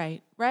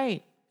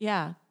 Right.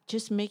 Yeah.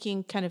 Just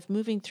moving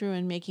through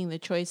and making the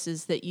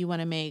choices that you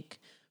want to make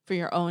for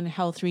your own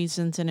health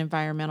reasons and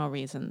environmental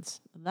reasons.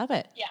 Love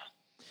it. Yeah.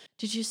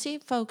 Did you see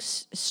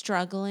folks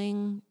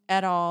struggling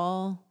at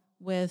all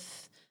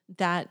with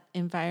that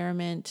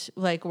environment?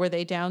 Like, were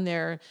they down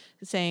there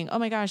saying, oh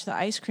my gosh, the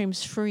ice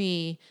cream's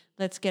free,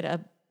 let's get a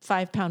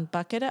 5-pound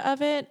bucket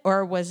of it?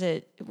 Or was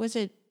it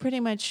pretty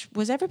much,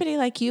 was everybody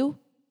like you,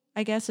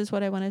 I guess is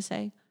what I want to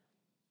say?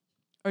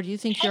 Or do you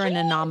think you're an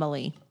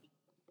anomaly?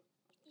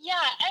 Yeah,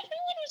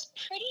 everyone was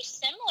pretty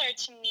similar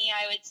to me,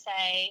 I would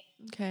say.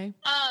 Okay.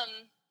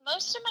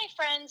 Most of my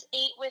friends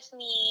ate with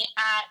me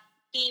at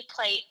B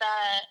Plate,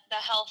 the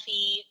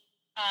healthy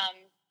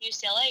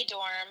UCLA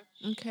dorm.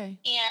 Okay.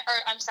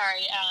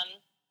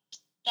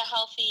 The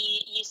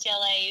healthy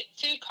UCLA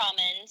food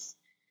commons.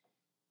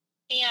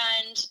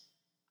 And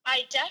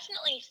I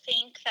definitely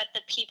think that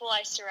the people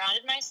I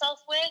surrounded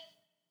myself with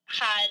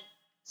had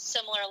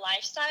similar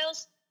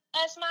lifestyles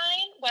as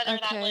mine, whether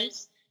that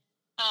was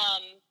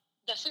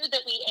the food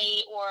that we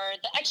ate or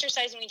the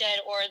exercising we did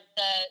or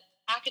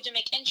the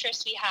academic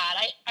interests we had.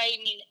 I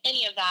mean,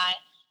 any of that.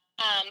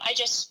 I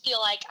just feel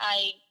like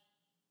I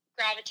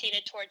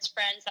gravitated towards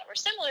friends that were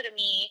similar to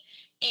me,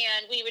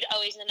 and we would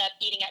always end up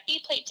eating at B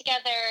Plate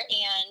together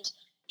and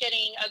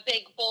getting a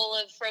big bowl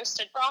of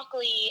roasted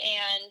broccoli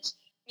and,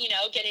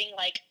 getting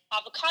like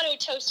avocado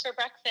toast for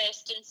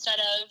breakfast instead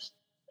of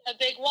a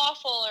big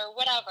waffle or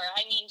whatever.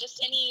 I mean,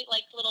 just any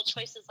like little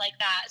choices like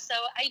that. So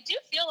I do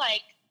feel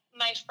like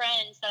my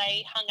friends that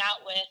I hung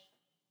out with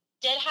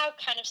did have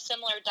kind of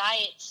similar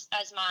diets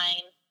as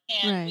mine,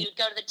 and we would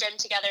go to the gym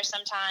together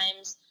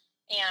sometimes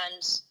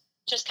and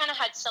just kind of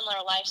had similar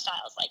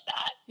lifestyles like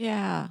that.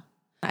 Yeah.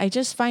 I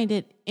just find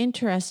it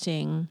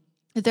interesting.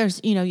 There's,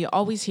 you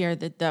always hear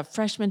that the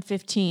freshman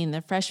 15,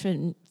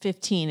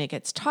 it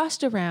gets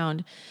tossed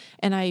around.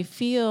 And I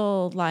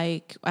feel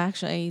like,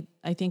 actually,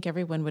 I think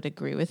everyone would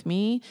agree with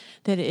me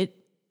that it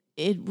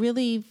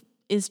really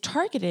is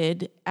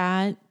targeted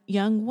at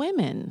young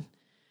women,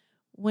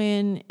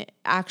 when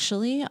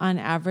actually, on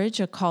average,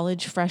 a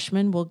college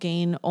freshman will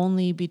gain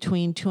only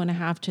between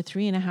 2.5 to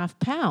 3.5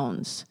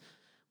 pounds,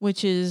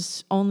 which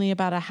is only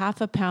about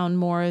 0.5 pound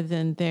more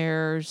than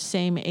their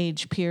same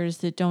age peers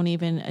that don't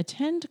even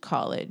attend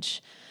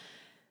college.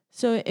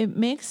 So it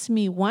makes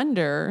me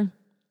wonder,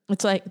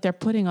 it's like they're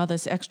putting all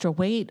this extra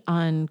weight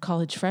on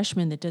college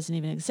freshmen that doesn't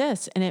even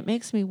exist. And it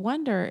makes me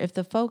wonder if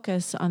the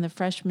focus on the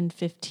freshman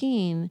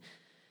 15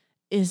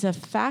 is a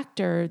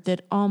factor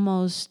that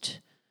almost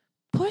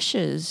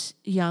pushes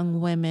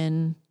young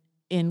women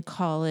in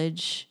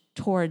college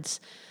towards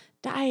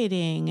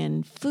dieting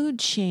and food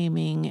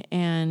shaming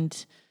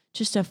and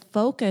just a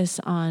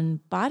focus on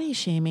body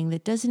shaming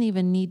that doesn't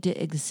even need to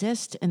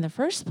exist in the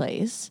first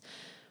place.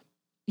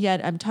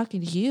 Yet I'm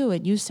talking to you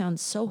and you sound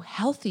so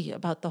healthy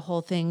about the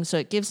whole thing. So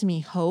it gives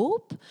me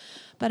hope.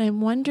 But I'm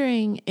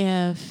wondering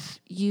if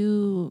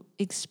you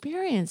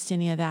experienced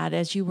any of that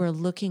as you were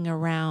looking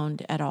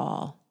around at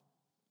all.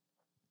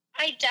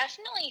 I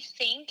definitely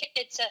think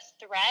it's a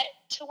threat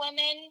to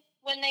women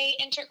when they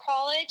enter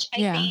college. I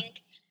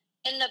think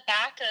in the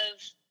back of,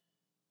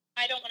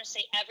 I don't want to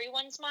say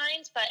everyone's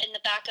minds, but in the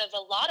back of a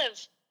lot of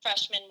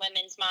freshman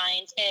women's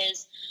minds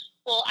is,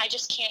 well, I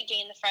just can't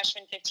gain the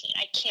freshman 15.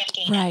 I can't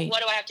gain it.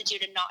 What do I have to do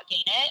to not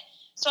gain it?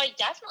 So I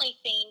definitely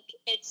think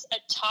it's a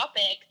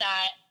topic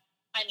that,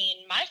 I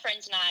mean, my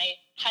friends and I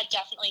had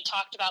definitely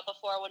talked about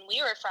before when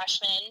we were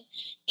freshmen,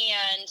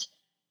 and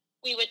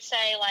we would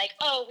say like,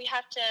 oh, we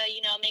have to,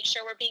 make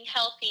sure we're being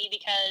healthy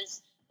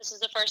because this is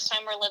the first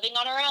time we're living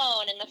on our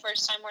own and the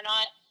first time we're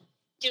not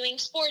doing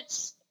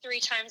sports 3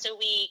 times a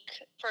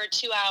week for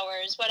 2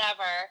 hours,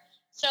 whatever.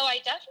 So I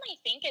definitely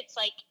think it's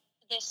like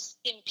this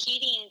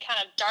impeding kind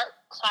of dark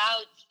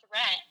cloud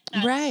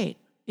threat. Right.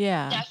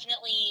 Yeah.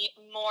 Definitely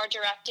more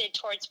directed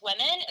towards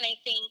women. And I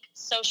think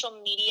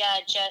social media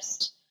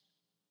just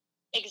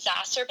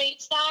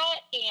exacerbates that.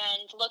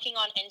 And looking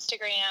on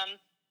Instagram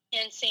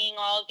and seeing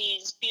all of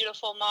these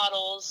beautiful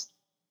models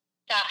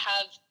that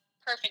have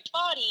perfect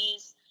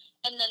bodies,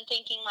 and then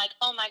thinking like,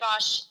 oh my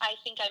gosh, I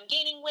think I'm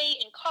gaining weight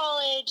in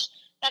college,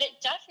 that it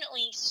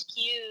definitely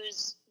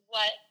skews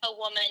what a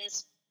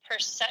woman's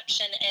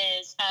perception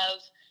is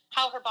of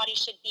how her body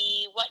should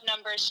be, what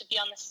numbers should be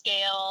on the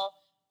scale,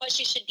 what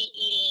she should be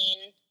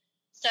eating.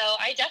 So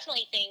I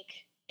definitely think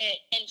it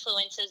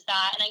influences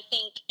that, and I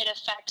think it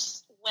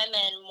affects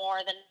women more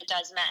than it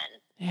does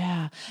men.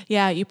 Yeah.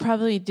 Yeah. You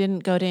probably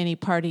didn't go to any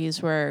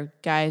parties where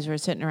guys were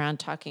sitting around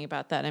talking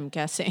about that, I'm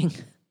guessing.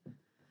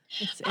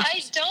 I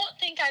don't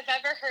think I've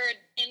ever heard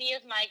any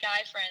of my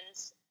guy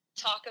friends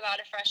talk about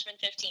a freshman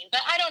 15,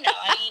 but I don't know.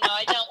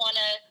 I don't want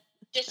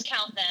to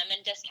discount them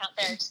and discount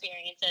their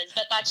experiences,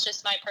 but that's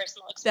just my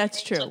personal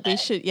experience.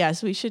 That's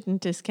true. We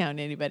shouldn't discount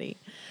anybody.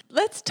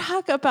 Let's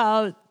talk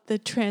about the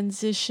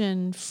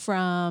transition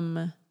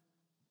from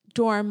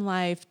dorm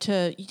life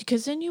to,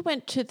 because then you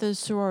went to the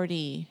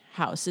sorority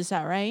house. Is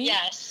that right?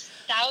 Yes.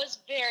 That was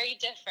very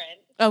different.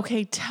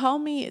 Okay.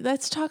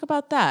 Let's talk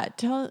about that.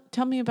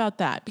 Tell me about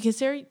that, because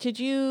did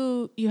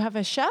you have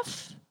a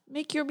chef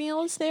make your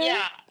meals there?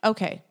 Yeah.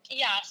 Okay.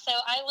 Yeah. So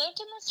I lived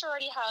in the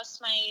sorority house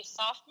my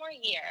sophomore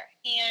year,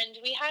 and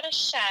we had a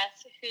chef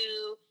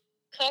who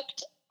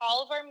cooked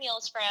all of our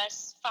meals for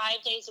us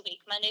 5 days a week,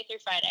 Monday through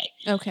Friday.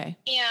 Okay.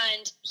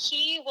 And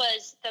he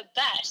was the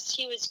best.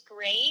 He was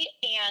great,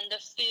 and the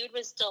food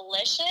was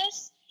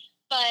delicious,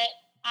 but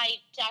I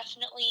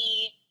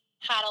definitely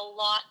had a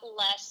lot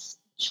less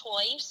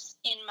choice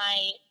in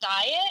my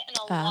diet and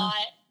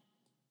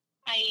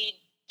I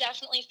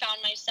definitely found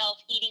myself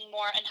eating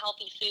more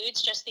unhealthy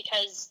foods just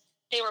because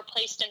they were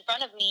placed in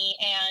front of me.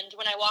 And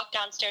when I walked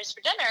downstairs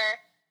for dinner,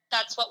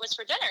 that's what was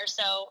for dinner.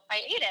 So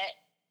I ate it.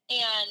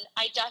 And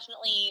I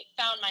definitely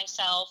found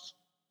myself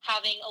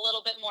having a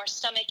little bit more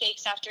stomach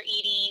aches after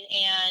eating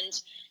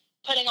and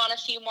putting on a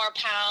few more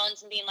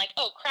pounds and being like,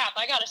 oh crap,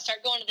 I got to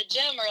start going to the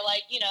gym, or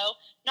like,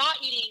 not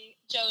eating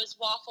Joe's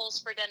waffles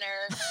for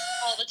dinner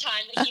all the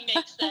time that he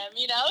makes them,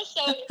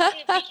 So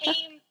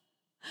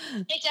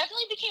it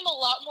definitely became a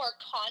lot more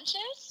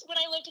conscious when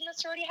I lived in the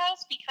sorority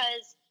house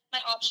because my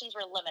options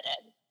were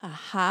limited.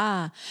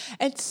 Aha.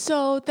 And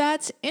so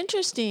that's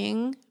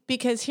interesting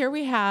because here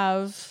we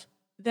have,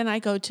 then I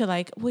go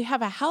to we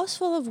have a house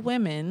full of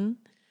women.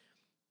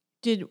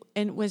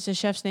 And was the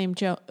chef's name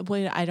Joe?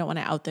 Wait, I don't want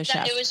to out the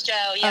chef. It was Joe.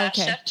 Yeah.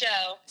 Okay. Chef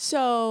Joe.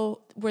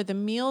 So were the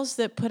meals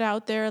that put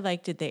out there,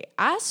 did they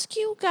ask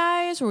you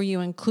guys? Were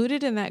you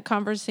included in that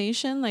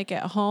conversation, at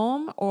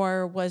home?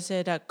 Or was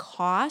it a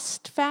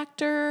cost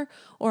factor?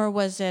 Or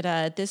was it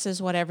a, this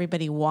is what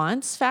everybody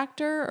wants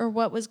factor? Or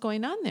what was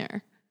going on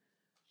there?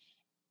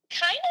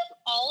 Kind of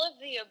all of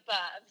the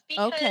above.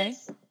 Because okay.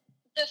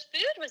 The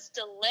food was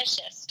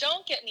delicious.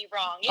 Don't get me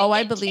wrong.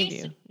 I believe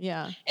you.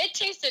 Yeah. It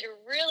tasted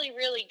really,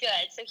 really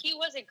good. So he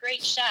was a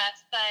great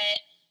chef, but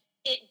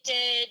it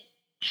did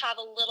have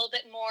a little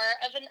bit more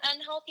of an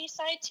unhealthy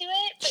side to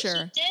it. But sure.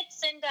 He did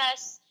send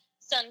us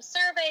some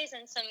surveys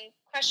and some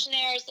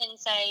questionnaires and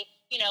say,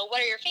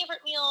 what are your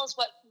favorite meals?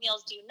 What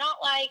meals do you not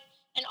like?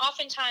 And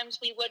oftentimes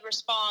we would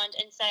respond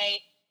and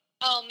say,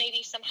 oh,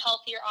 maybe some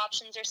healthier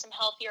options or some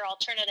healthier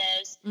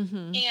alternatives.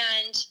 Mm-hmm.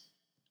 And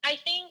I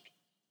think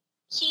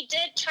he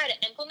did try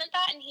to implement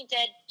that, and he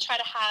did try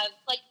to have,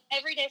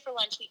 every day for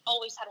lunch, we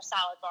always had a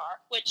salad bar,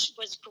 which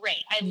was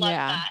great. I loved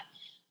that.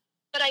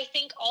 But I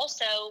think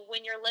also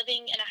when you're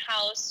living in a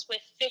house with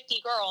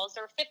 50 girls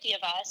or 50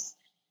 of us,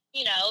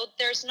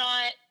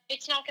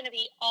 it's not going to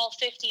be all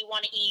 50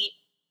 want to eat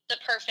the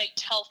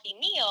perfect healthy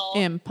meal.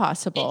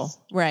 Impossible.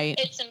 Right.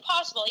 It's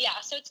impossible. Yeah.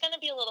 So it's going to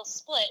be a little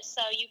split.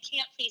 So you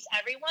can't please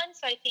everyone.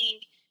 So I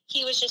think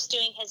he was just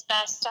doing his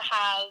best to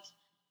have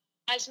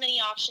as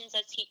many options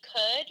as he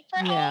could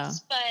for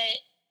us, but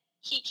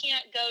he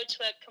can't go to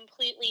a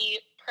completely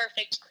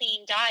perfect,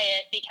 clean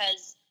diet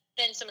because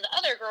then some of the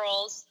other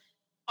girls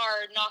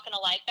are not going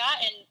to like that.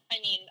 And I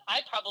mean,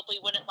 I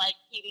probably wouldn't like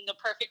eating a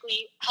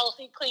perfectly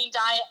healthy, clean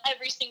diet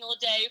every single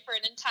day for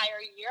an entire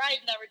year.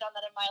 I've never done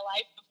that in my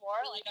life before.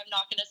 I'm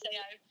not going to say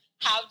I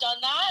have done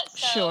that.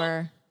 So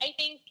sure. I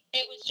think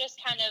it was just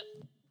kind of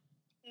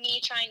me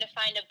trying to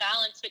find a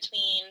balance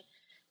between,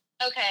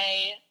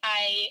 okay,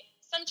 I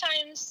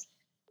sometimes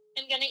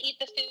I'm going to eat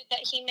the food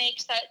that he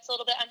makes that's a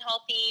little bit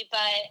unhealthy,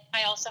 but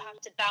I also have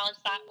to balance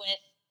that with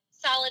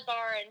salad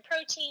bar and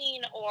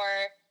protein, or,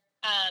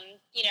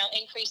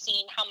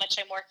 increasing how much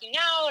I'm working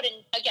out.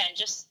 And again,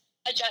 just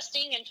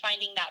adjusting and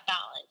finding that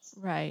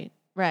balance.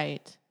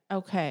 Right.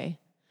 Okay.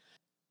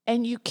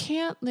 And you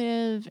can't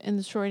live in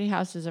the sorority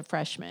house as a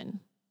freshman,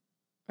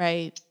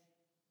 right?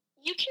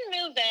 You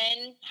can move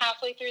in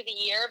halfway through the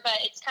year, but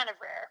it's kind of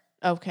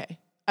rare. Okay.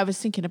 I was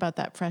thinking about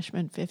that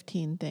freshman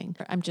 15 thing.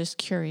 I'm just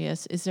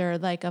curious. Is there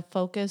a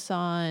focus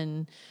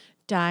on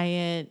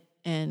diet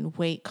and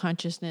weight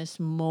consciousness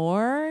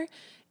more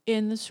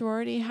in the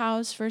sorority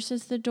house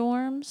versus the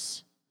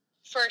dorms?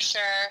 For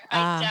sure.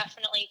 I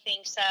definitely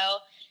think so.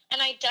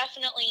 And I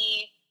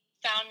definitely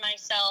found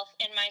myself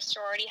in my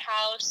sorority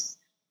house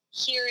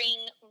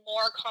hearing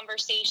more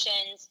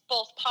conversations,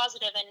 both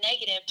positive and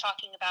negative,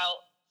 talking about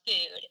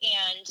food.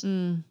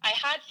 And I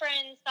had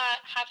friends that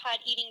have had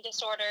eating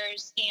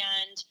disorders,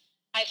 and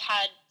I've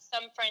had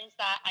some friends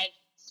that I've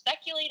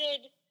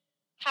speculated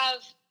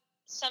have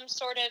some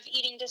sort of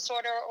eating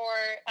disorder or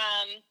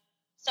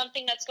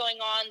something that's going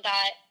on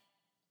that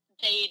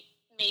they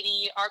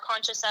maybe are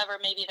conscious of, or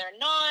maybe they're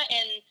not.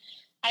 And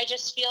I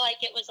just feel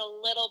like it was a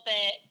little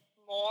bit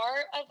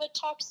more of a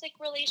toxic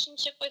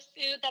relationship with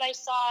food that I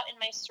saw in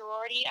my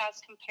sorority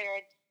as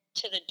compared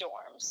to the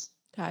dorms.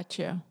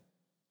 Gotcha.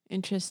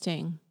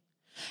 Interesting.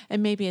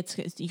 And maybe it's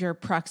your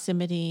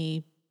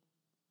proximity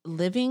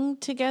living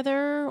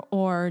together,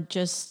 or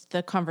just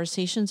the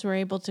conversations were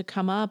able to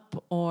come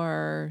up,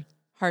 or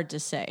hard to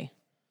say?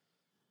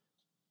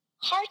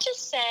 Hard to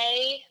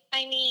say.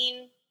 I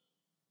mean,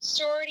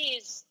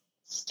 sororities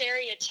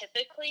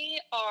stereotypically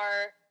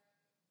are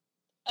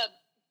a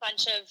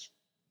bunch of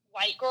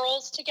white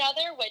girls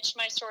together, which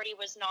my sorority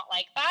was not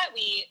like that.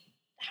 We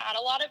had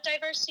a lot of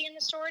diversity in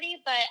the sorority,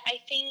 but I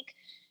think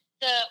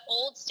the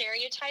old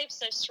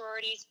stereotypes of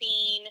sororities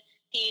being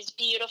these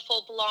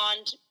beautiful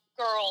blonde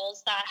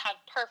girls that have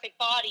perfect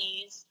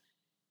bodies,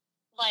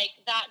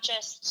 that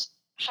just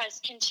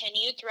has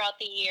continued throughout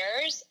the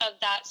years of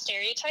that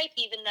stereotype,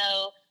 even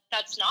though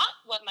that's not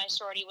what my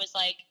sorority was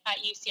like at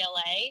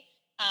UCLA.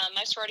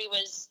 My sorority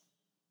was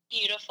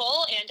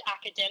beautiful and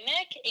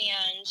academic,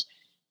 and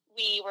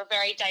we were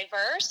very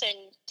diverse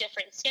and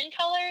different skin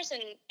colors,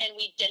 and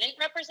we didn't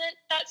represent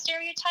that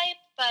stereotype,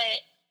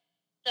 but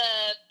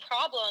the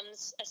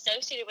problems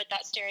associated with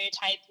that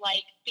stereotype,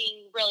 like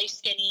being really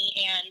skinny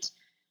and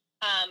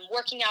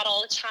working out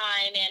all the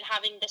time and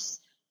having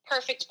this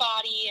perfect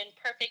body and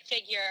perfect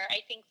figure,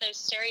 I think those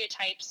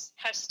stereotypes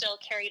have still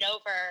carried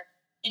over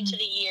into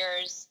the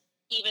years,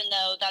 even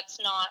though that's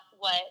not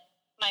what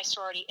my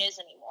sorority is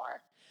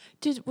anymore.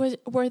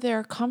 Were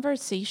there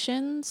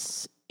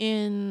conversations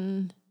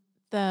in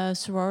the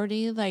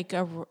sorority like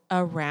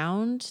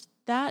around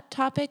that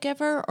topic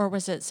ever, or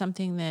was it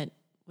something that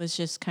was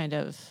just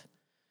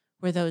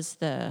were those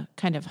the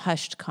kind of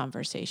hushed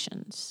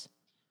conversations?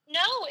 No,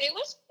 it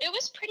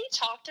was pretty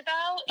talked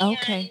about.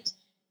 Okay. And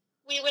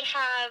we would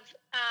have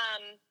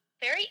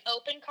very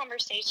open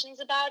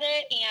conversations about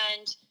it.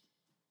 And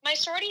my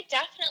sorority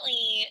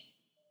definitely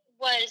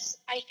was,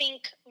 I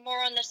think,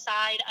 more on the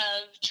side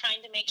of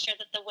trying to make sure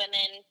that the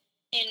women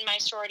in my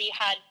sorority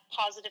had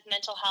positive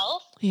mental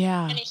health.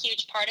 Yeah. And a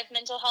huge part of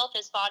mental health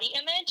is body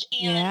image.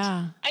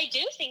 And I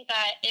do think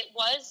that it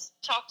was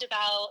talked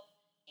about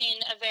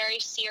in a very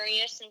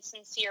serious and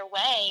sincere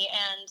way.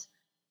 And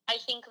I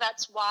think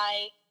that's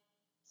why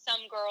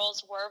some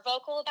girls were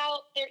vocal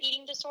about their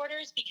eating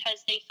disorders,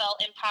 because they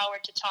felt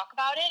empowered to talk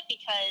about it,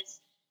 because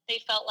they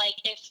felt like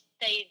if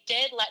they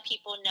did let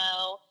people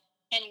know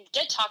and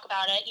did talk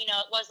about it, it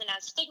wasn't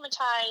as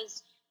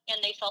stigmatized,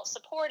 and they felt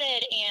supported,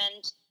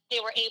 and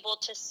they were able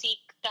to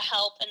seek the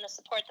help and the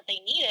support that they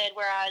needed.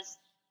 Whereas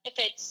if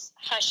it's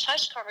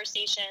hush-hush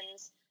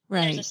conversations,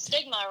 right, there's a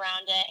stigma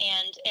around it,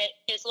 and it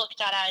is looked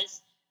at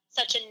as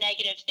such a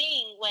negative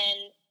thing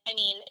when,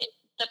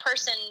 the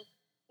person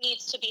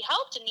needs to be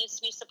helped and needs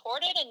to be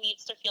supported and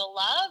needs to feel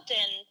loved.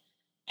 And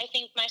I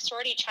think my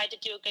sorority tried to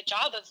do a good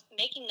job of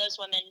making those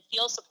women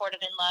feel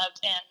supported and loved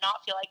and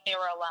not feel like they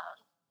were alone.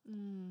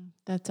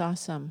 That's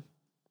awesome.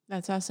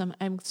 That's awesome.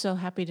 I'm so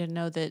happy to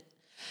know that,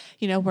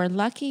 we're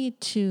lucky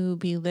to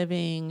be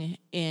living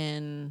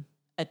in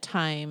a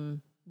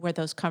time where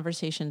those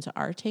conversations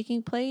are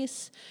taking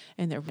place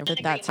and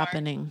that's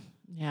happening.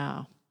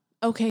 Yeah.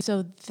 Okay.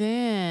 So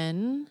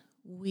then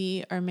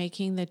we are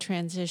making the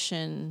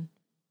transition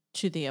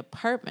to the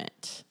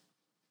apartment.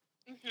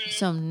 Mm-hmm.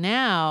 So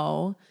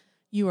now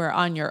you are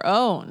on your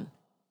own.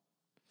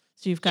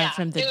 So you've gone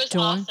from the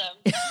dorm.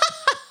 It was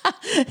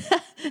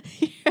awesome.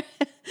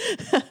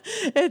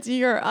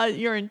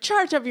 You're in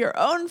charge of your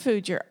own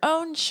food, your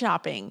own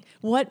shopping.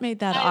 What made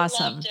that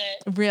awesome? I loved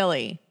it.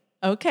 Really?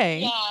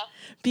 Okay. Yeah.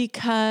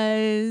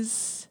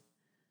 Because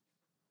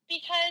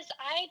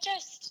I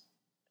just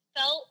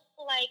felt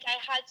like I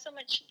had so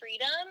much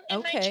freedom in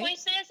my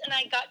choices, and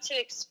I got to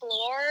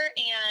explore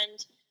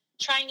and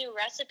try new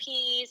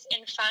recipes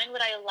and find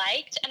what I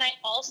liked. And I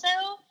also,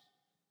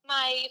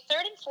 my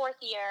third and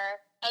fourth year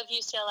of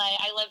UCLA,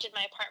 I lived in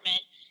my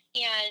apartment,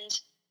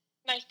 and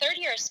my third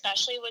year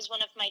especially was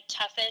one of my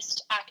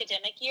toughest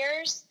academic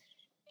years.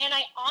 And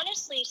I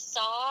honestly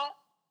saw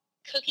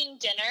cooking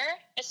dinner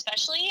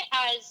especially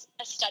as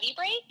a study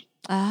break.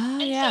 So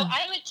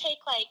I would take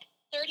like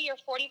 30 or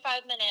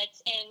 45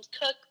 minutes and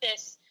cook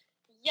this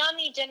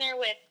yummy dinner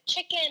with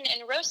chicken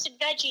and roasted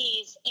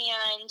veggies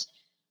and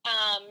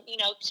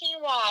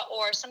quinoa,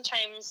 or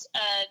sometimes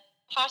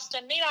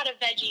pasta made out of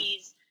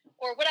veggies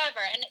or whatever.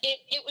 And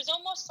it was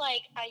almost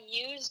like I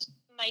used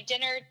my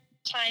dinner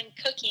time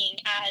cooking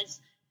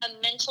as a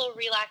mental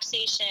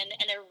relaxation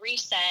and a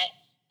reset.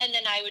 And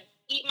then I would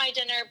eat my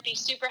dinner, be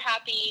super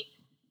happy,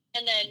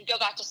 and then go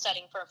back to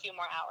studying for a few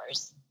more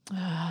hours.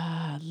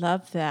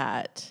 Love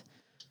that.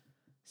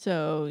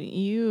 So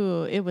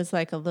it was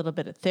like a little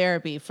bit of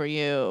therapy for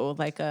you,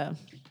 like a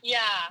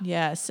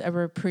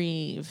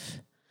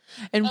reprieve.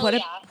 And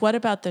what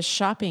about the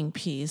shopping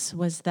piece?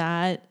 Was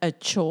that a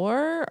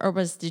chore, or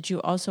did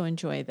you also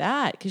enjoy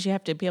that? Because you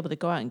have to be able to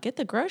go out and get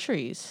the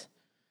groceries.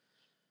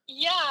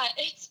 Yeah,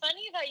 it's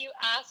funny that you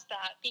asked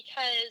that,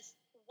 because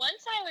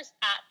once I was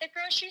at the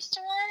grocery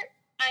store,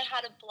 I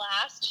had a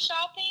blast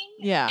shopping.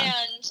 Yeah.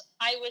 And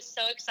I was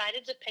so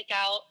excited to pick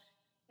out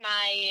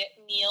my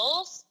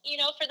meals,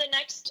 for the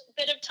next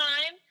bit of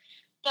time.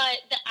 But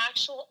the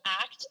actual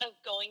act of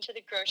going to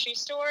the grocery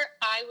store,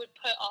 I would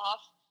put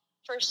off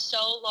for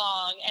so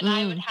long, and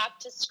I would have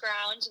to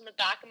scrounge in the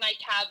back of my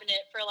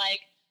cabinet for like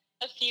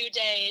a few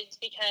days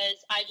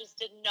because I just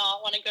did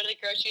not want to go to the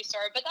grocery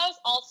store. But that was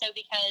also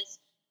because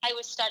I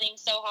was studying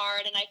so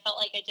hard, and I felt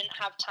like I didn't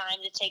have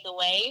time to take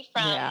away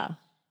from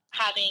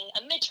having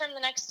a midterm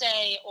the next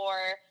day, or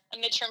a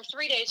midterm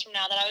 3 days from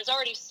now that I was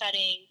already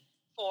studying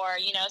for,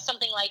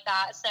 something like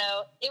that.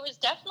 So it was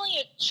definitely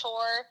a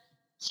chore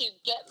to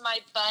get my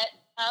butt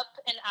up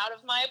and out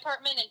of my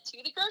apartment and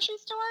to the grocery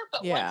store.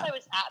 But once I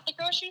was at the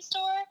grocery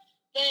store,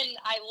 then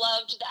I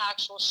loved the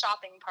actual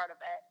shopping part of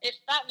it, if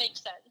that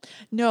makes sense.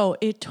 No,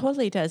 it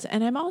totally does.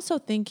 And I'm also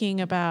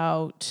thinking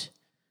about,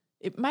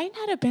 it might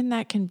not have been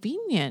that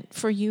convenient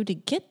for you to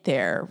get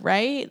there,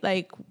 right?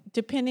 Like,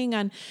 depending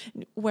on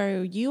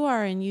where you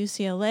are in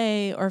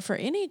UCLA or for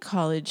any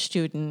college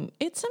student,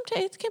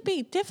 sometimes it can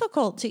be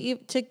difficult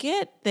to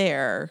get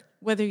there,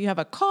 whether you have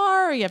a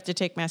car or you have to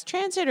take mass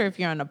transit or if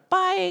you're on a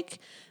bike,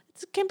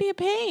 it can be a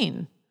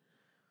pain.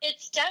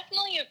 It's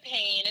definitely a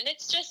pain. And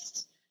it's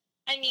just,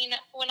 I mean,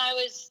 when I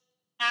was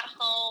at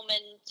home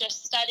and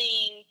just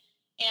studying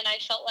and I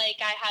felt like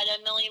I had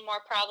a million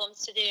more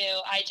problems to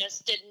do, I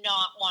just did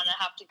not want to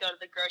have to go to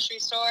the grocery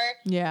store.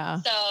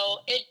 Yeah. So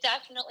it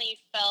definitely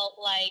felt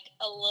like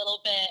a little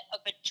bit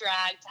of a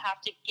drag to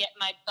have to get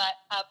my butt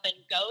up and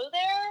go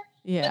there.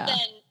 Yeah. But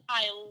then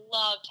I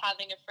loved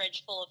having a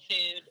fridge full of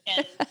food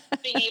and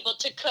being able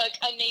to cook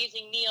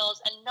amazing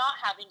meals and not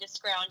having to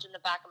scrounge in the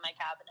back of my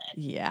cabinet.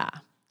 Yeah.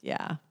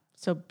 Yeah.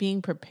 So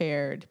being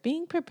prepared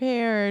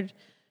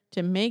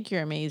to make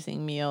your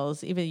amazing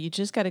meals, even you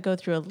just got to go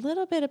through a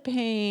little bit of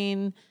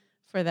pain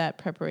for that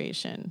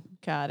preparation.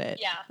 Got it.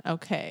 Yeah.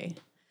 Okay.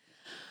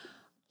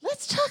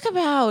 Let's talk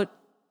about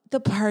the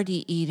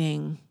party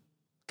eating,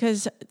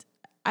 because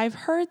I've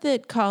heard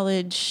that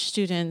college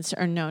students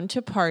are known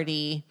to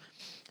party.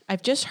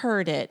 I've just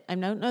heard it. I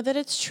don't know that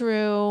it's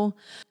true.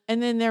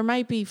 And then there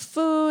might be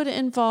food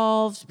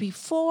involved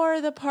before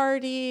the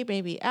party,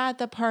 maybe at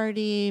the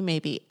party,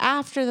 maybe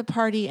after the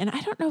party. And I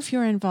don't know if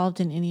you're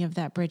involved in any of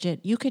that, Bridget.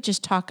 You could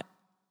just talk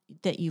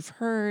that you've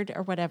heard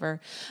or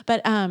whatever.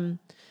 But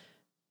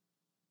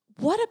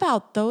what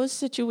about those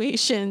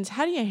situations?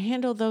 How do you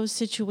handle those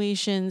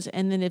situations?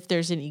 And then if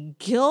there's any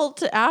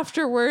guilt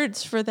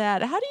afterwards for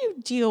that, how do you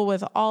deal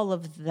with all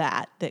of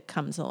that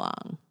comes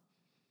along?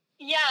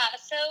 Yeah,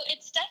 so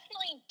it's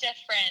definitely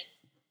different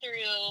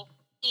through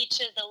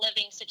each of the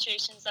living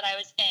situations that I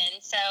was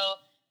in. So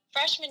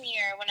freshman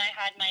year, when I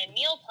had my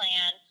meal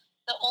plan,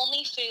 the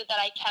only food that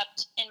I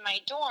kept in my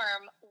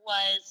dorm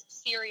was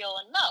cereal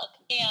and milk.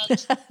 And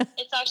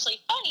it's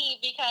actually funny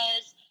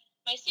because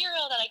my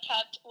cereal that I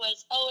kept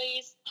was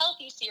always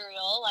healthy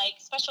cereal, like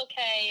Special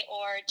K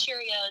or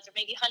Cheerios or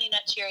maybe Honey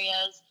Nut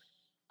Cheerios.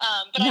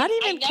 But Not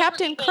even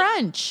Captain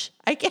Crunch.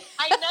 I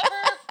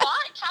never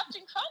bought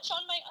Captain Crunch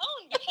on my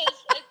own because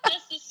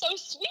this is so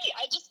sweet.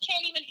 I just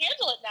can't even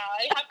handle it now.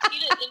 I have to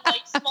eat it in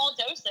like small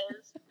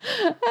doses.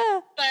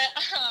 But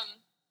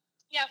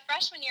yeah,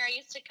 freshman year I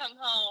used to come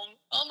home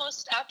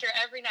almost after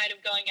every night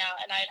of going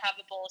out and I'd have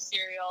a bowl of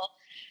cereal.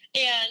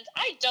 And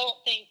I don't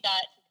think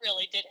that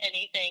really did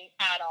anything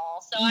at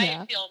all. So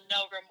I feel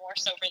no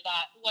remorse over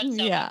that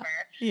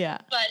whatsoever. Yeah.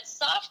 But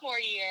sophomore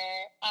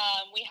year,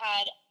 we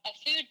had a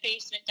food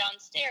basement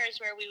downstairs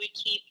where we would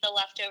keep the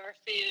leftover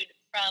food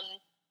from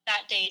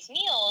that day's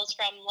meals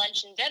from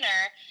lunch and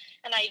dinner.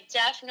 And I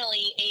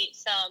definitely ate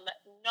some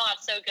not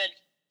so good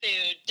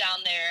food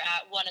down there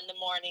at 1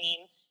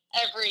 a.m.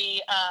 every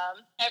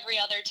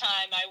other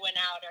time I went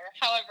out or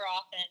however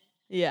often.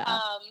 Yeah.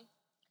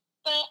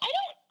 But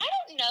I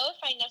don't know if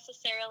I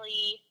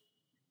necessarily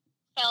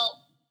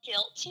felt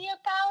guilty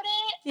about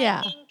it.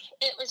 Yeah. I think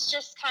it was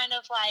just kind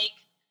of like,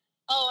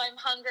 oh, I'm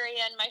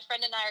hungry and my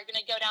friend and I are going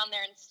to go down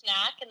there and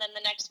snack. And then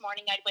the next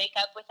morning I'd wake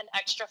up with an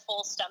extra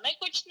full stomach,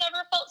 which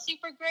never felt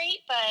super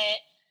great. But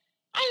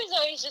I was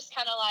always just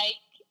kind of like,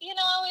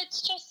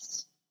 it's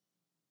just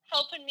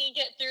helping me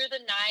get through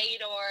the night,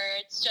 or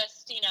it's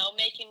just,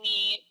 making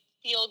me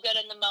feel good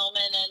in the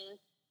moment. And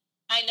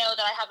I know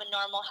that I have a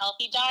normal,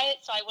 healthy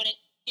diet, so I wouldn't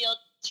feel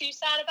too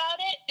sad about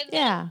it. And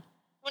then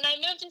when I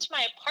moved into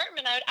my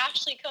apartment, I would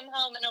actually come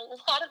home and a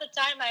lot of the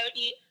time I would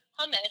eat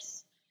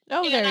hummus.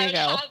 Oh, there you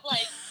go. I would have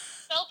like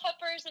bell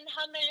peppers and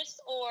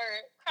hummus or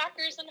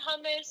crackers and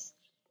hummus.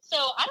 So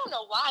I don't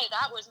know why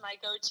that was my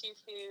go-to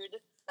food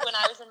when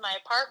I was in my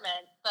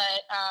apartment,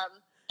 but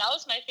that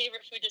was my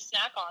favorite food to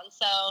snack on.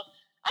 So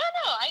I don't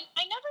know.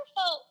 I never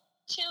felt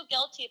too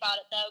guilty about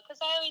it though, because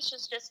I always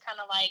just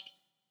kind of like,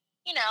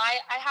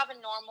 I have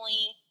a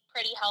normally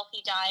pretty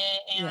healthy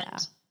diet,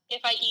 and if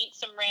I eat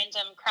some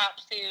random crap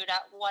food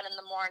at 1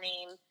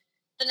 a.m,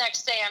 the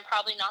next day I'm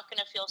probably not going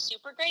to feel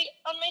super great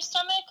on my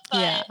stomach,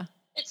 but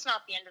it's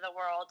not the end of the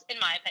world, in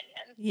my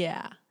opinion.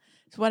 Yeah.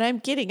 So what I'm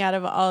getting out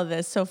of all of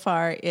this so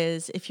far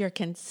is if you're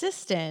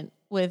consistent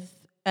with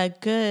a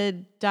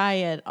good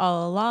diet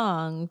all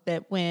along,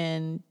 that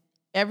when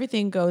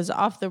everything goes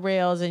off the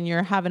rails and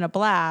you're having a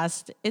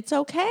blast, it's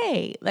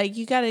okay. Like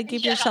you got to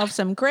give yourself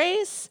some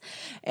grace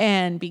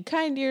and be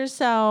kind to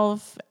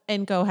yourself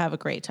and go have a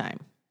great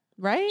time.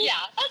 Right? Yeah,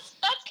 that's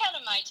kind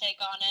of my take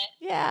on it.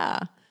 Yeah.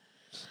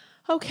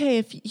 Okay,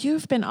 if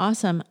you've been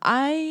awesome.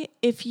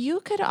 If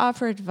you could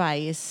offer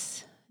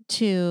advice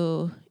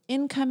to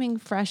incoming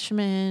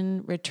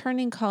freshmen,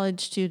 returning college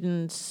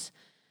students,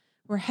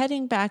 we're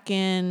heading back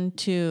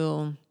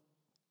into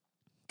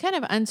kind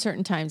of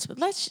uncertain times,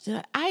 but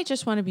I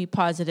just want to be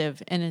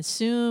positive and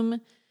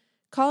assume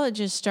college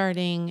is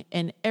starting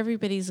and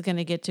everybody's going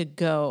to get to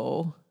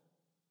go,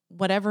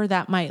 whatever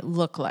that might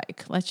look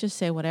like. Let's just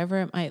say whatever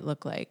it might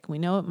look like. We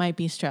know it might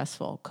be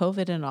stressful,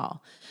 COVID and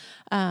all.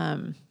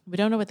 We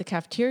don't know what the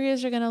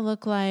cafeterias are going to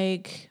look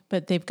like,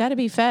 but they've got to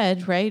be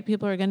fed, right?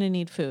 People are going to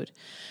need food.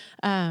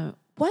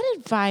 What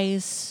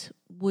advice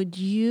would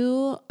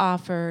you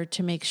offer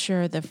to make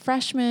sure the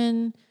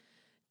freshmen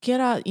get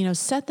out,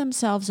 set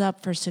themselves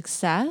up for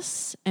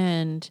success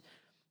and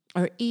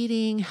are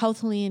eating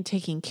healthily and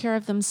taking care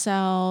of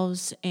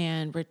themselves,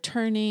 and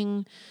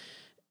returning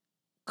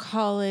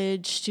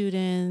college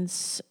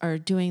students are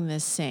doing the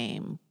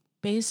same.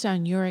 Based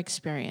on your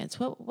experience,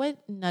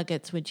 what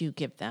nuggets would you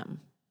give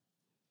them?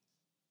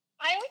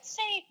 I would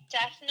say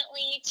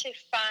definitely to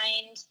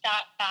find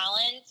that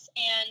balance,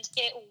 and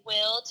it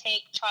will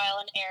take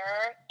trial and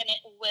error, and it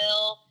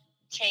will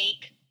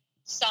take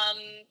some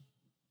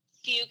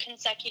few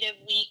consecutive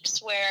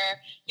weeks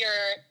where you're,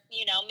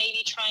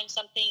 maybe trying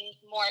something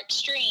more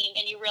extreme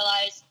and you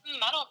realize,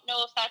 I don't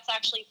know if that's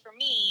actually for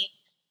me,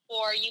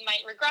 or you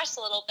might regress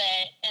a little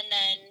bit. And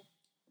then,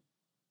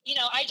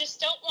 I just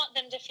don't want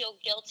them to feel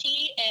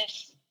guilty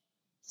if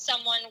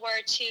someone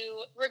were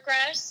to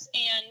regress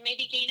and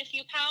maybe gain a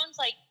few pounds.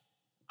 Like,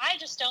 I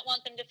just don't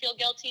want them to feel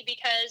guilty,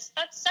 because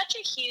that's such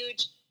a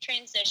huge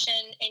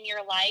transition in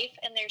your life,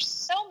 and there's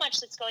so much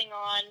that's going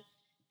on,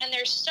 and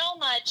there's so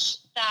much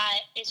that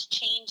is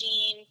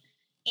changing.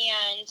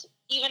 And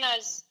even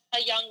as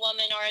a young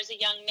woman or as a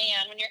young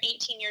man, when you're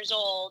 18 years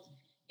old,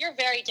 you're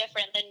very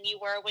different than you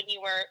were when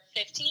you were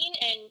 15,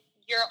 and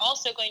you're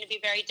also going to be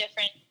very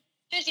different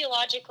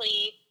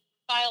physiologically,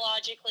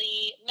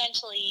 biologically,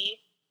 mentally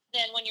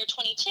than when you're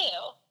 22.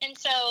 And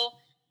so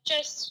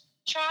just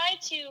try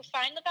to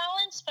find the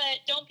balance, but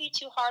don't be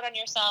too hard on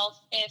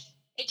yourself if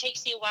it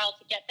takes you a while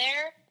to get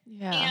there.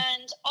 Yeah.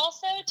 And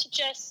also to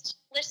just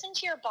listen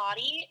to your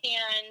body.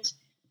 And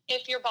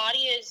if you're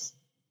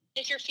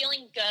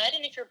feeling good,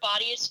 and if your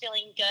body is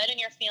feeling good, and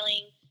you're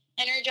feeling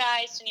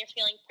energized, and you're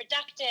feeling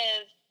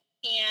productive,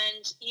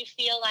 and you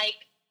feel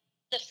like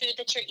the food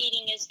that you're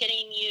eating is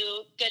getting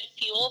you good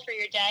fuel for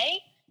your day,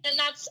 then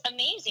that's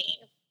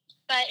amazing.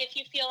 But if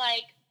you feel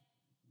like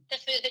the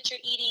food that you're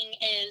eating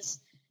is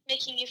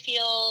making you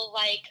feel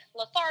like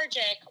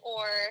lethargic,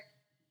 or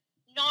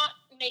not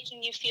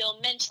making you feel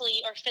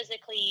mentally or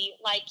physically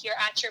like you're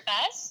at your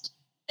best,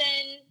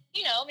 then,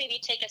 maybe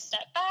take a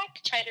step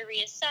back, try to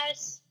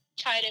reassess,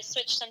 try to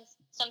switch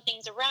some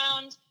things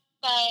around.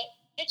 But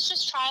it's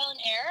just trial and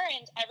error,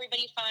 and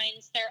everybody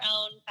finds their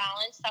own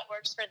balance that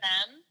works for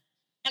them.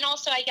 And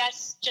also, I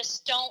guess,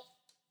 just don't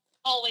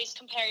always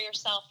compare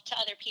yourself to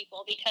other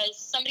people, because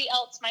somebody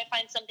else might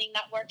find something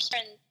that works,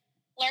 and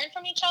learn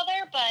from each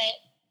other. But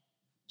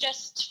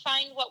just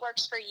find what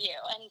works for you,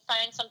 and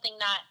find something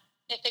that,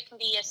 if it can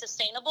be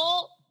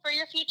sustainable for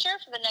your future,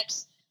 for the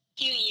next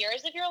few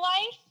years of your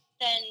life,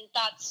 then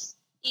that's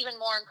even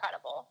more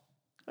incredible.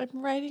 I'm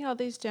writing all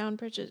these down,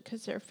 Bridget,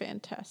 because they're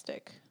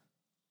fantastic.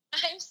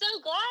 I'm so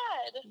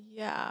glad.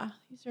 Yeah,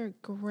 these are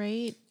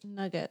great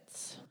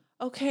nuggets.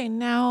 Okay,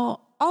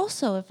 now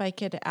also, if I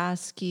could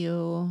ask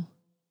you,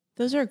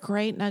 those are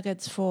great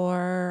nuggets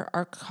for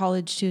our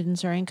college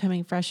students, our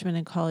incoming freshmen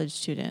and college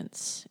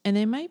students. And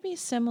they might be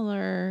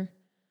similar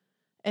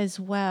as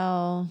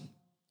well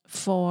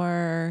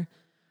for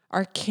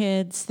our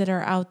kids that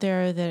are out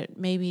there that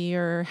maybe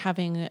are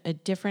having a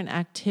different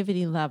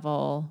activity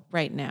level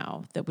right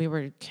now that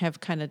we have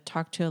kind of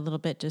talked to a little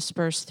bit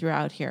dispersed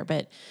throughout here.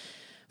 But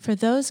for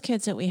those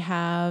kids that we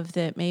have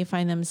that may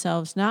find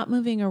themselves not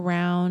moving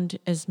around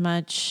as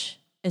much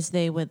as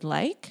they would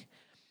like,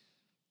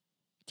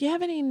 do you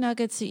have any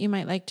nuggets that you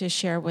might like to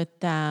share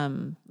with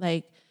them?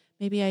 Like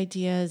maybe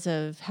ideas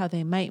of how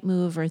they might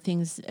move, or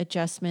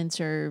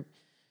adjustments or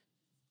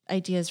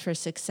ideas for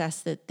success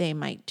that they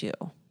might do?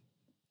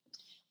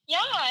 Yeah,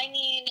 I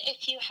mean,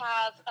 if you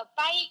have a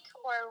bike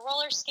or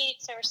roller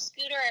skates or a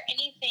scooter or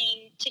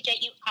anything to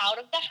get you out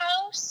of the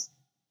house,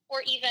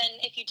 or even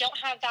if you don't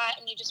have that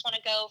and you just want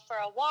to go for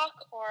a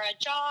walk or a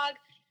jog,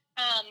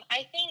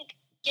 I think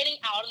getting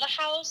out of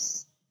the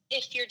house,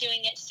 if you're doing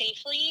it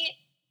safely,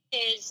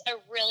 is a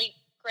really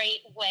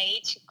great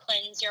way to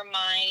cleanse your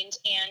mind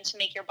and to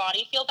make your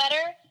body feel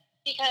better.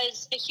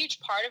 Because a huge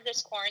part of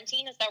this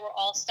quarantine is that we're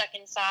all stuck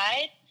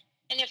inside.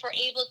 And if we're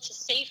able to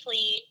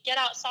safely get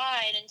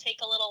outside and take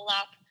a little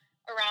lap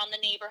around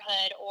the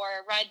neighborhood,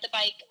 or ride the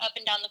bike up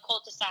and down the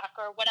cul-de-sac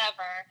or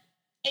whatever,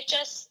 it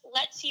just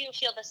lets you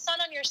feel the sun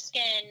on your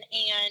skin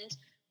and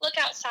look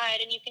outside,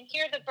 and you can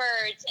hear the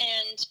birds,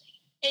 and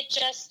it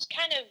just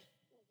kind of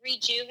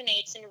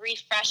rejuvenates and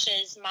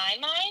refreshes my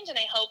mind. And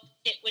I hope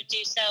it would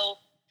do so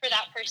for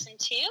that person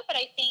too. But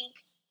I think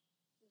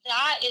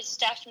that is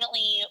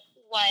definitely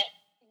what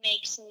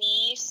makes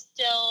me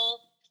still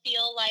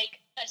feel like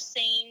a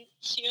sane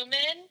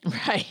human.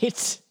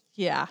 Right.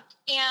 Yeah.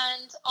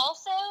 And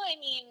also, I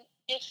mean,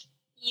 if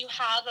you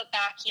have a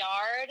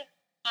backyard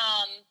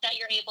that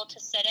you're able to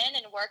sit in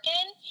and work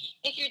in,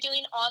 if you're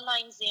doing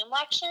online Zoom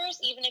lectures,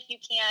 even if you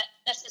can't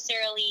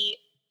necessarily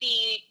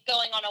be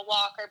going on a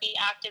walk or be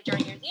active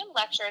during your Zoom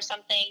lecture or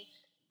something,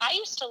 I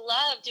used to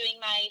love doing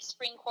my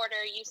spring quarter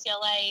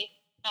UCLA,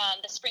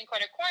 the spring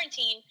quarter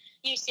quarantine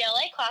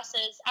UCLA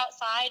classes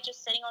outside,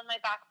 just sitting on my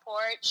back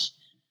porch,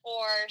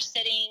 or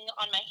sitting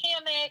on my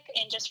hammock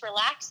and just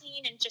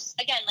relaxing, and just,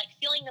 again, like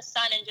feeling the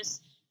sun and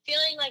just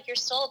feeling like you're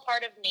still a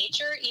part of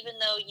nature, even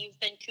though you've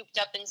been cooped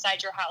up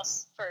inside your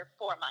house for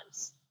 4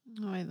 months.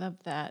 Oh, I love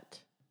that.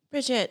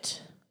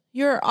 Bridget,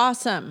 You're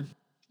awesome.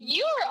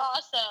 You are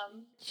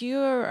awesome. You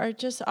are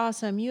just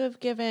awesome. You have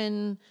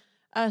given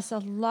us a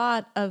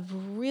lot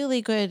of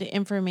really good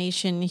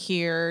information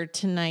here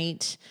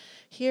tonight.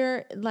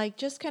 Here, like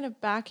just kind of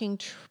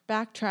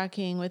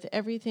backtracking with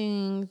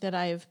everything that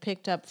I've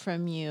picked up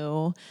from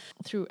you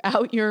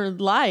throughout your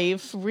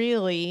life,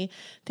 really,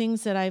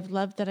 things that I've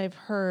loved that I've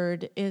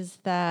heard is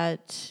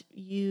that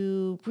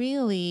you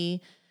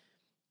really,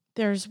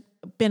 there's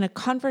been a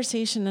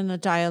conversation and a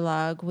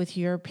dialogue with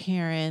your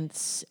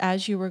parents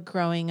as you were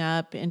growing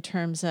up in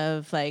terms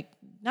of like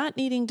not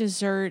needing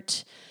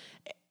dessert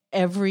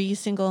every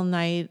single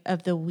night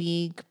of the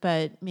week,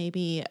 but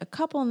maybe a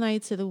couple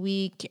nights of the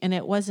week. And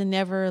it wasn't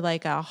never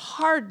like a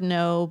hard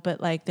no,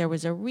 but like there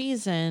was a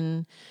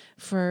reason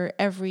for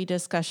every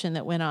discussion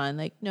that went on.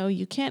 Like, no,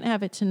 you can't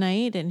have it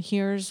tonight. And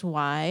here's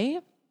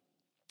why.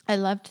 I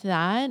loved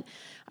that.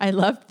 I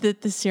loved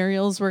that the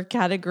cereals were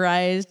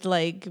categorized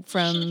like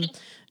from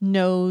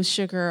no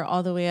sugar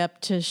all the way up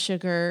to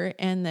sugar,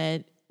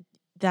 and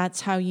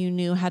that's how you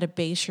knew how to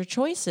base your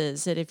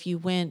choices. That if you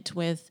went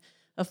with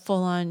a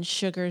full-on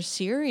sugar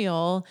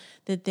cereal,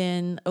 that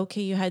then,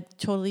 okay, you had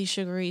totally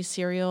sugary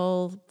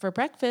cereal for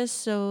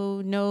breakfast,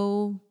 so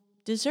no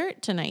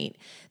dessert tonight.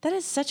 That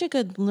is such a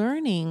good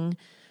learning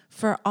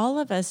for all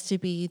of us to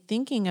be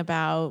thinking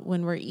about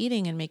when we're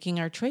eating and making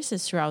our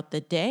choices throughout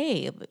the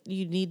day.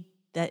 You need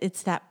that,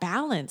 it's that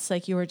balance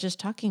like you were just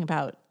talking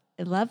about.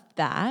 I love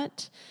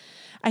that.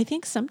 I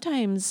think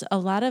sometimes a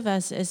lot of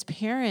us as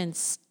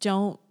parents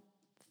don't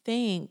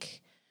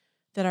think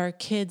that our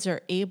kids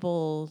are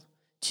able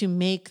to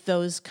make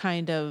those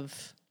kind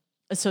of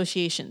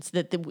associations,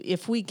 that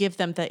if we give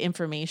them the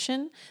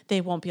information, they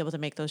won't be able to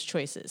make those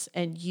choices.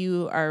 And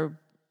you are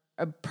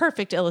a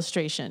perfect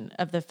illustration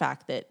of the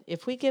fact that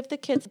if we give the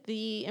kids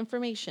the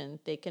information,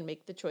 they can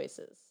make the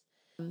choices.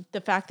 The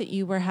fact that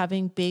you were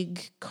having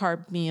big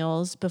carb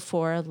meals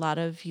before a lot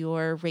of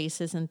your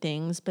races and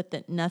things, but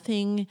that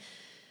nothing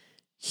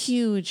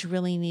huge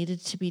really needed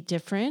to be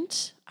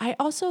different. I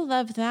also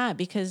love that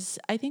because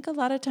I think a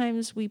lot of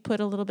times we put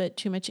a little bit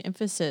too much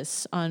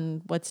emphasis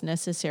on what's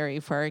necessary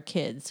for our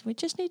kids. We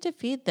just need to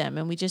feed them,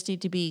 and we just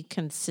need to be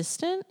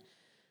consistent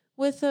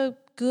with a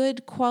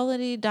good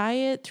quality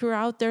diet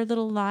throughout their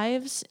little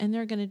lives, and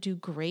they're going to do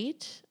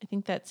great. I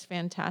think that's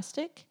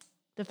fantastic.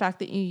 The fact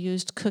that you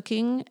used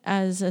cooking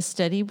as a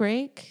study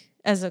break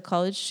as a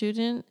college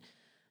student,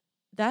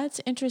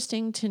 that's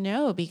interesting to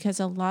know because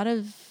a lot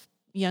of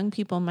young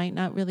people might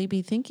not really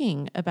be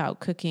thinking about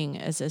cooking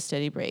as a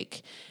study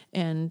break.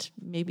 And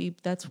maybe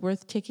that's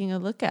worth taking a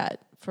look at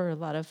for a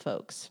lot of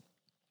folks.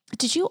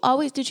 Did you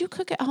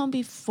cook at home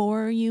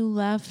before you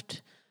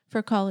left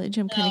for college?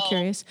 I'm kind of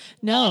curious.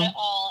 No, not at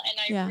all.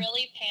 And I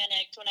really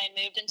panicked when I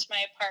moved into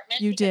my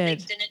apartment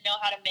because they didn't know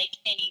how to make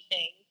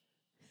anything.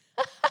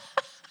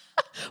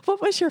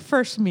 What was your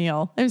first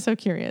meal? I'm so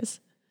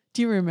curious.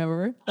 Do you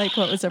remember? Like,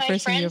 what was the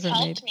first thing you ever made? My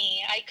friends helped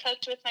me. I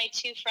cooked with my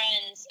two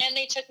friends, and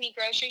they took me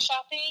grocery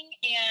shopping,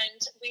 and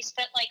we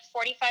spent like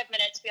 45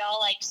 minutes. We all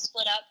like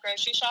split up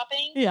grocery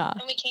shopping. Yeah.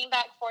 And we came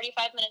back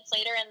 45 minutes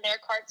later, and their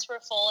carts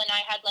were full, and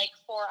I had like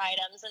 4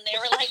 items, and they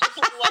were like,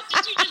 "What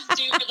did you just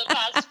do for the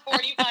past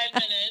 45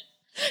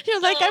 minutes?"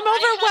 You're like, "I'm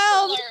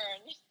overwhelmed."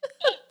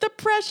 The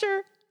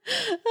pressure.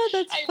 Oh,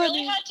 that's funny. I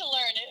really had to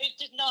learn. It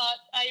did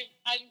not.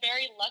 I'm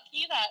very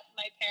lucky that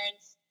my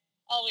parents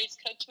always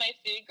cooked my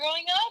food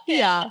growing up.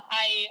 And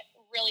I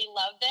really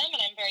love them,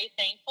 and I'm very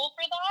thankful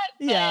for that.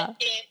 But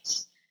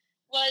it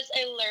was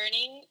a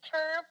learning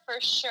curve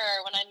for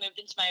sure when I moved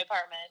into my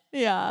apartment.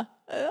 Yeah.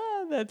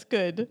 That's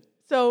good.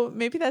 So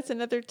maybe that's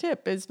another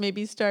tip is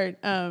maybe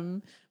start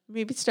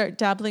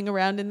dabbling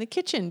around in the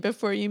kitchen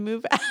before you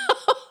move out.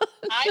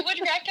 I would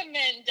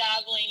recommend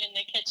dabbling in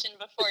the kitchen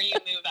before you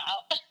move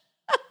out.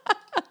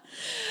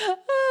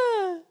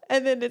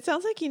 And then it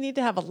sounds like you need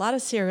to have a lot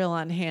of cereal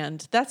on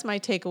hand. That's my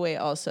takeaway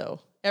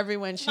also.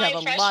 Everyone should have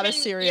a lot of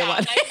cereal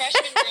on hand. My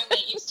freshman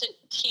roommate used to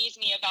tease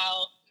me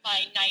about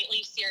my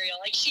nightly cereal.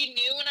 Like, she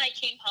knew when I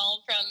came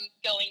home from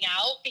going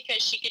out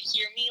because she could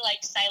hear me like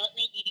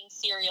silently eating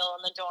cereal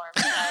in the dorm.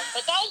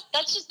 But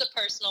that's just the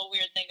personal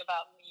weird thing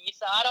about me.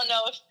 So I don't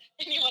know if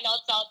anyone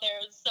else out there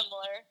is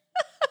similar.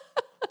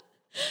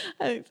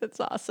 I think that's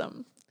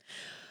awesome.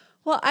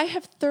 Well, I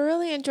have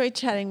thoroughly enjoyed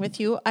chatting with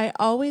you. I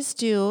always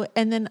do.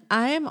 And then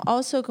I am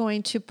also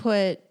going to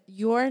put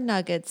your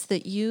nuggets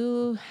that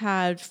you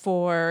had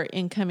for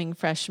incoming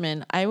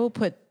freshmen. I will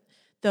put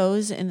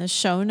those in the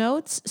show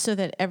notes so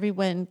that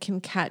everyone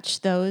can catch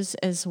those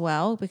as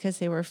well because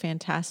they were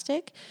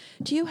fantastic.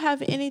 Do you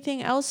have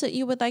anything else that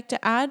you would like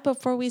to add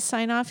before we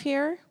sign off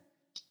here?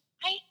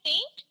 I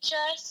think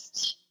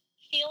just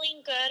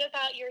feeling good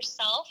about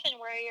yourself and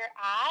where you're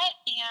at.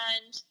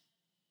 And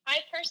I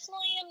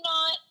personally am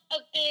not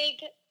a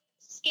big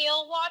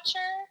scale watcher.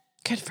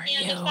 Good for you.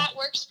 And if that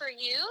works for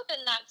you, then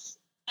that's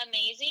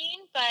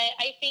amazing. But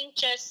I think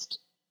just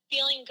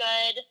feeling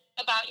good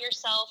about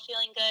yourself,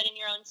 feeling good in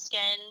your own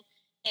skin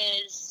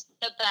is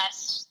the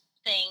best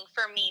thing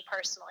for me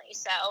personally.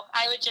 So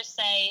I would just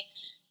say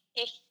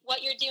if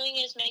what you're doing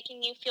is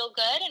making you feel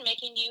good and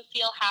making you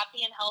feel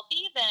happy and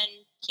healthy, then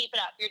keep it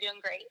up. You're doing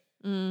great.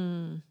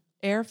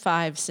 Air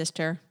 5,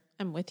 sister.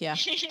 I'm with you.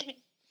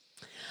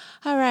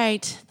 All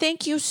right.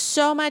 Thank you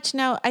so much.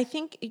 Now, I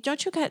think,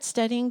 don't you got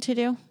studying to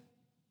do?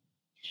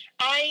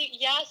 I'm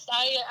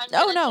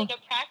going to take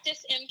a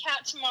practice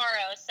MCAT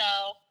tomorrow, so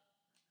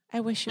I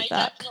wish you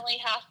luck. Definitely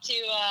have to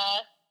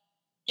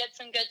get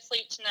some good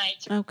sleep tonight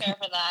to prepare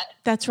for that.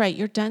 That's right.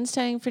 You're done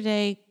studying for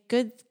today.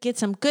 Get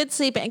some good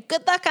sleep, and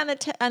good luck on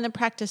the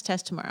practice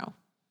test tomorrow.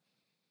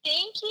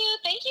 Thank you.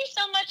 Thank you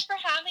so much for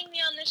having me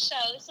on the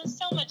show. This is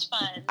so much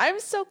fun. I'm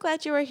so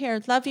glad you were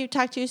here. Love you.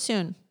 Talk to you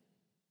soon.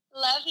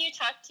 Love you.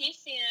 Talk to you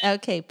soon.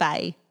 Okay,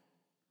 bye.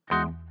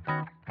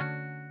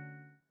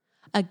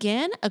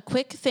 Again, a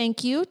quick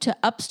thank you to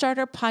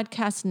Upstarter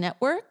Podcast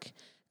Network.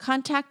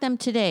 Contact them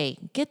today.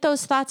 Get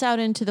those thoughts out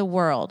into the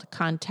world.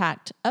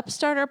 Contact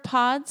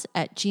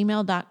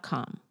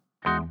upstarterpods@gmail.com.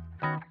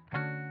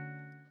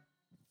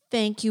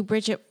 Thank you,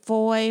 Bridget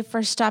Foy,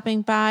 for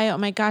stopping by. Oh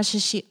my gosh,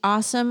 is she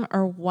awesome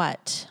or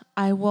what?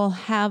 I will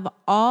have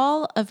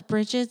all of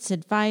Bridget's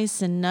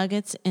advice and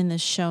nuggets in the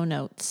show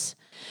notes.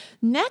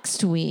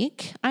 Next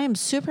week, I am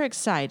super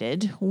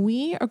excited.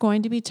 We are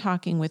going to be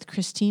talking with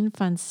Christine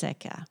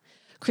Fonseca.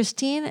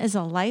 Christine is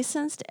a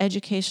licensed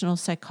educational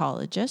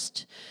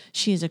psychologist.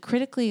 She is a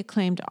critically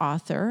acclaimed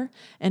author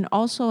and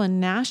also a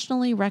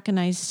nationally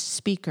recognized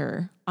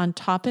speaker on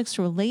topics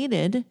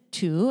related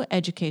to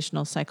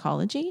educational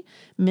psychology,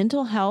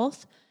 mental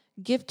health,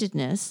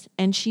 giftedness,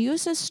 and she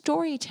uses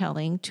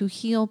storytelling to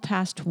heal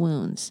past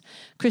wounds.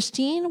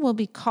 Christine will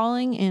be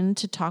calling in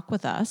to talk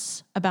with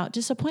us about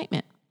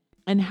disappointment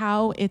and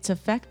how it's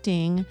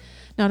affecting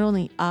not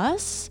only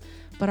us,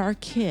 but our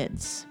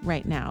kids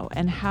right now,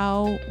 and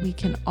how we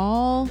can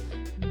all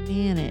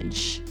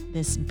manage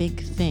this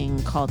big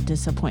thing called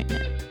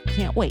disappointment.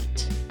 Can't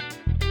wait.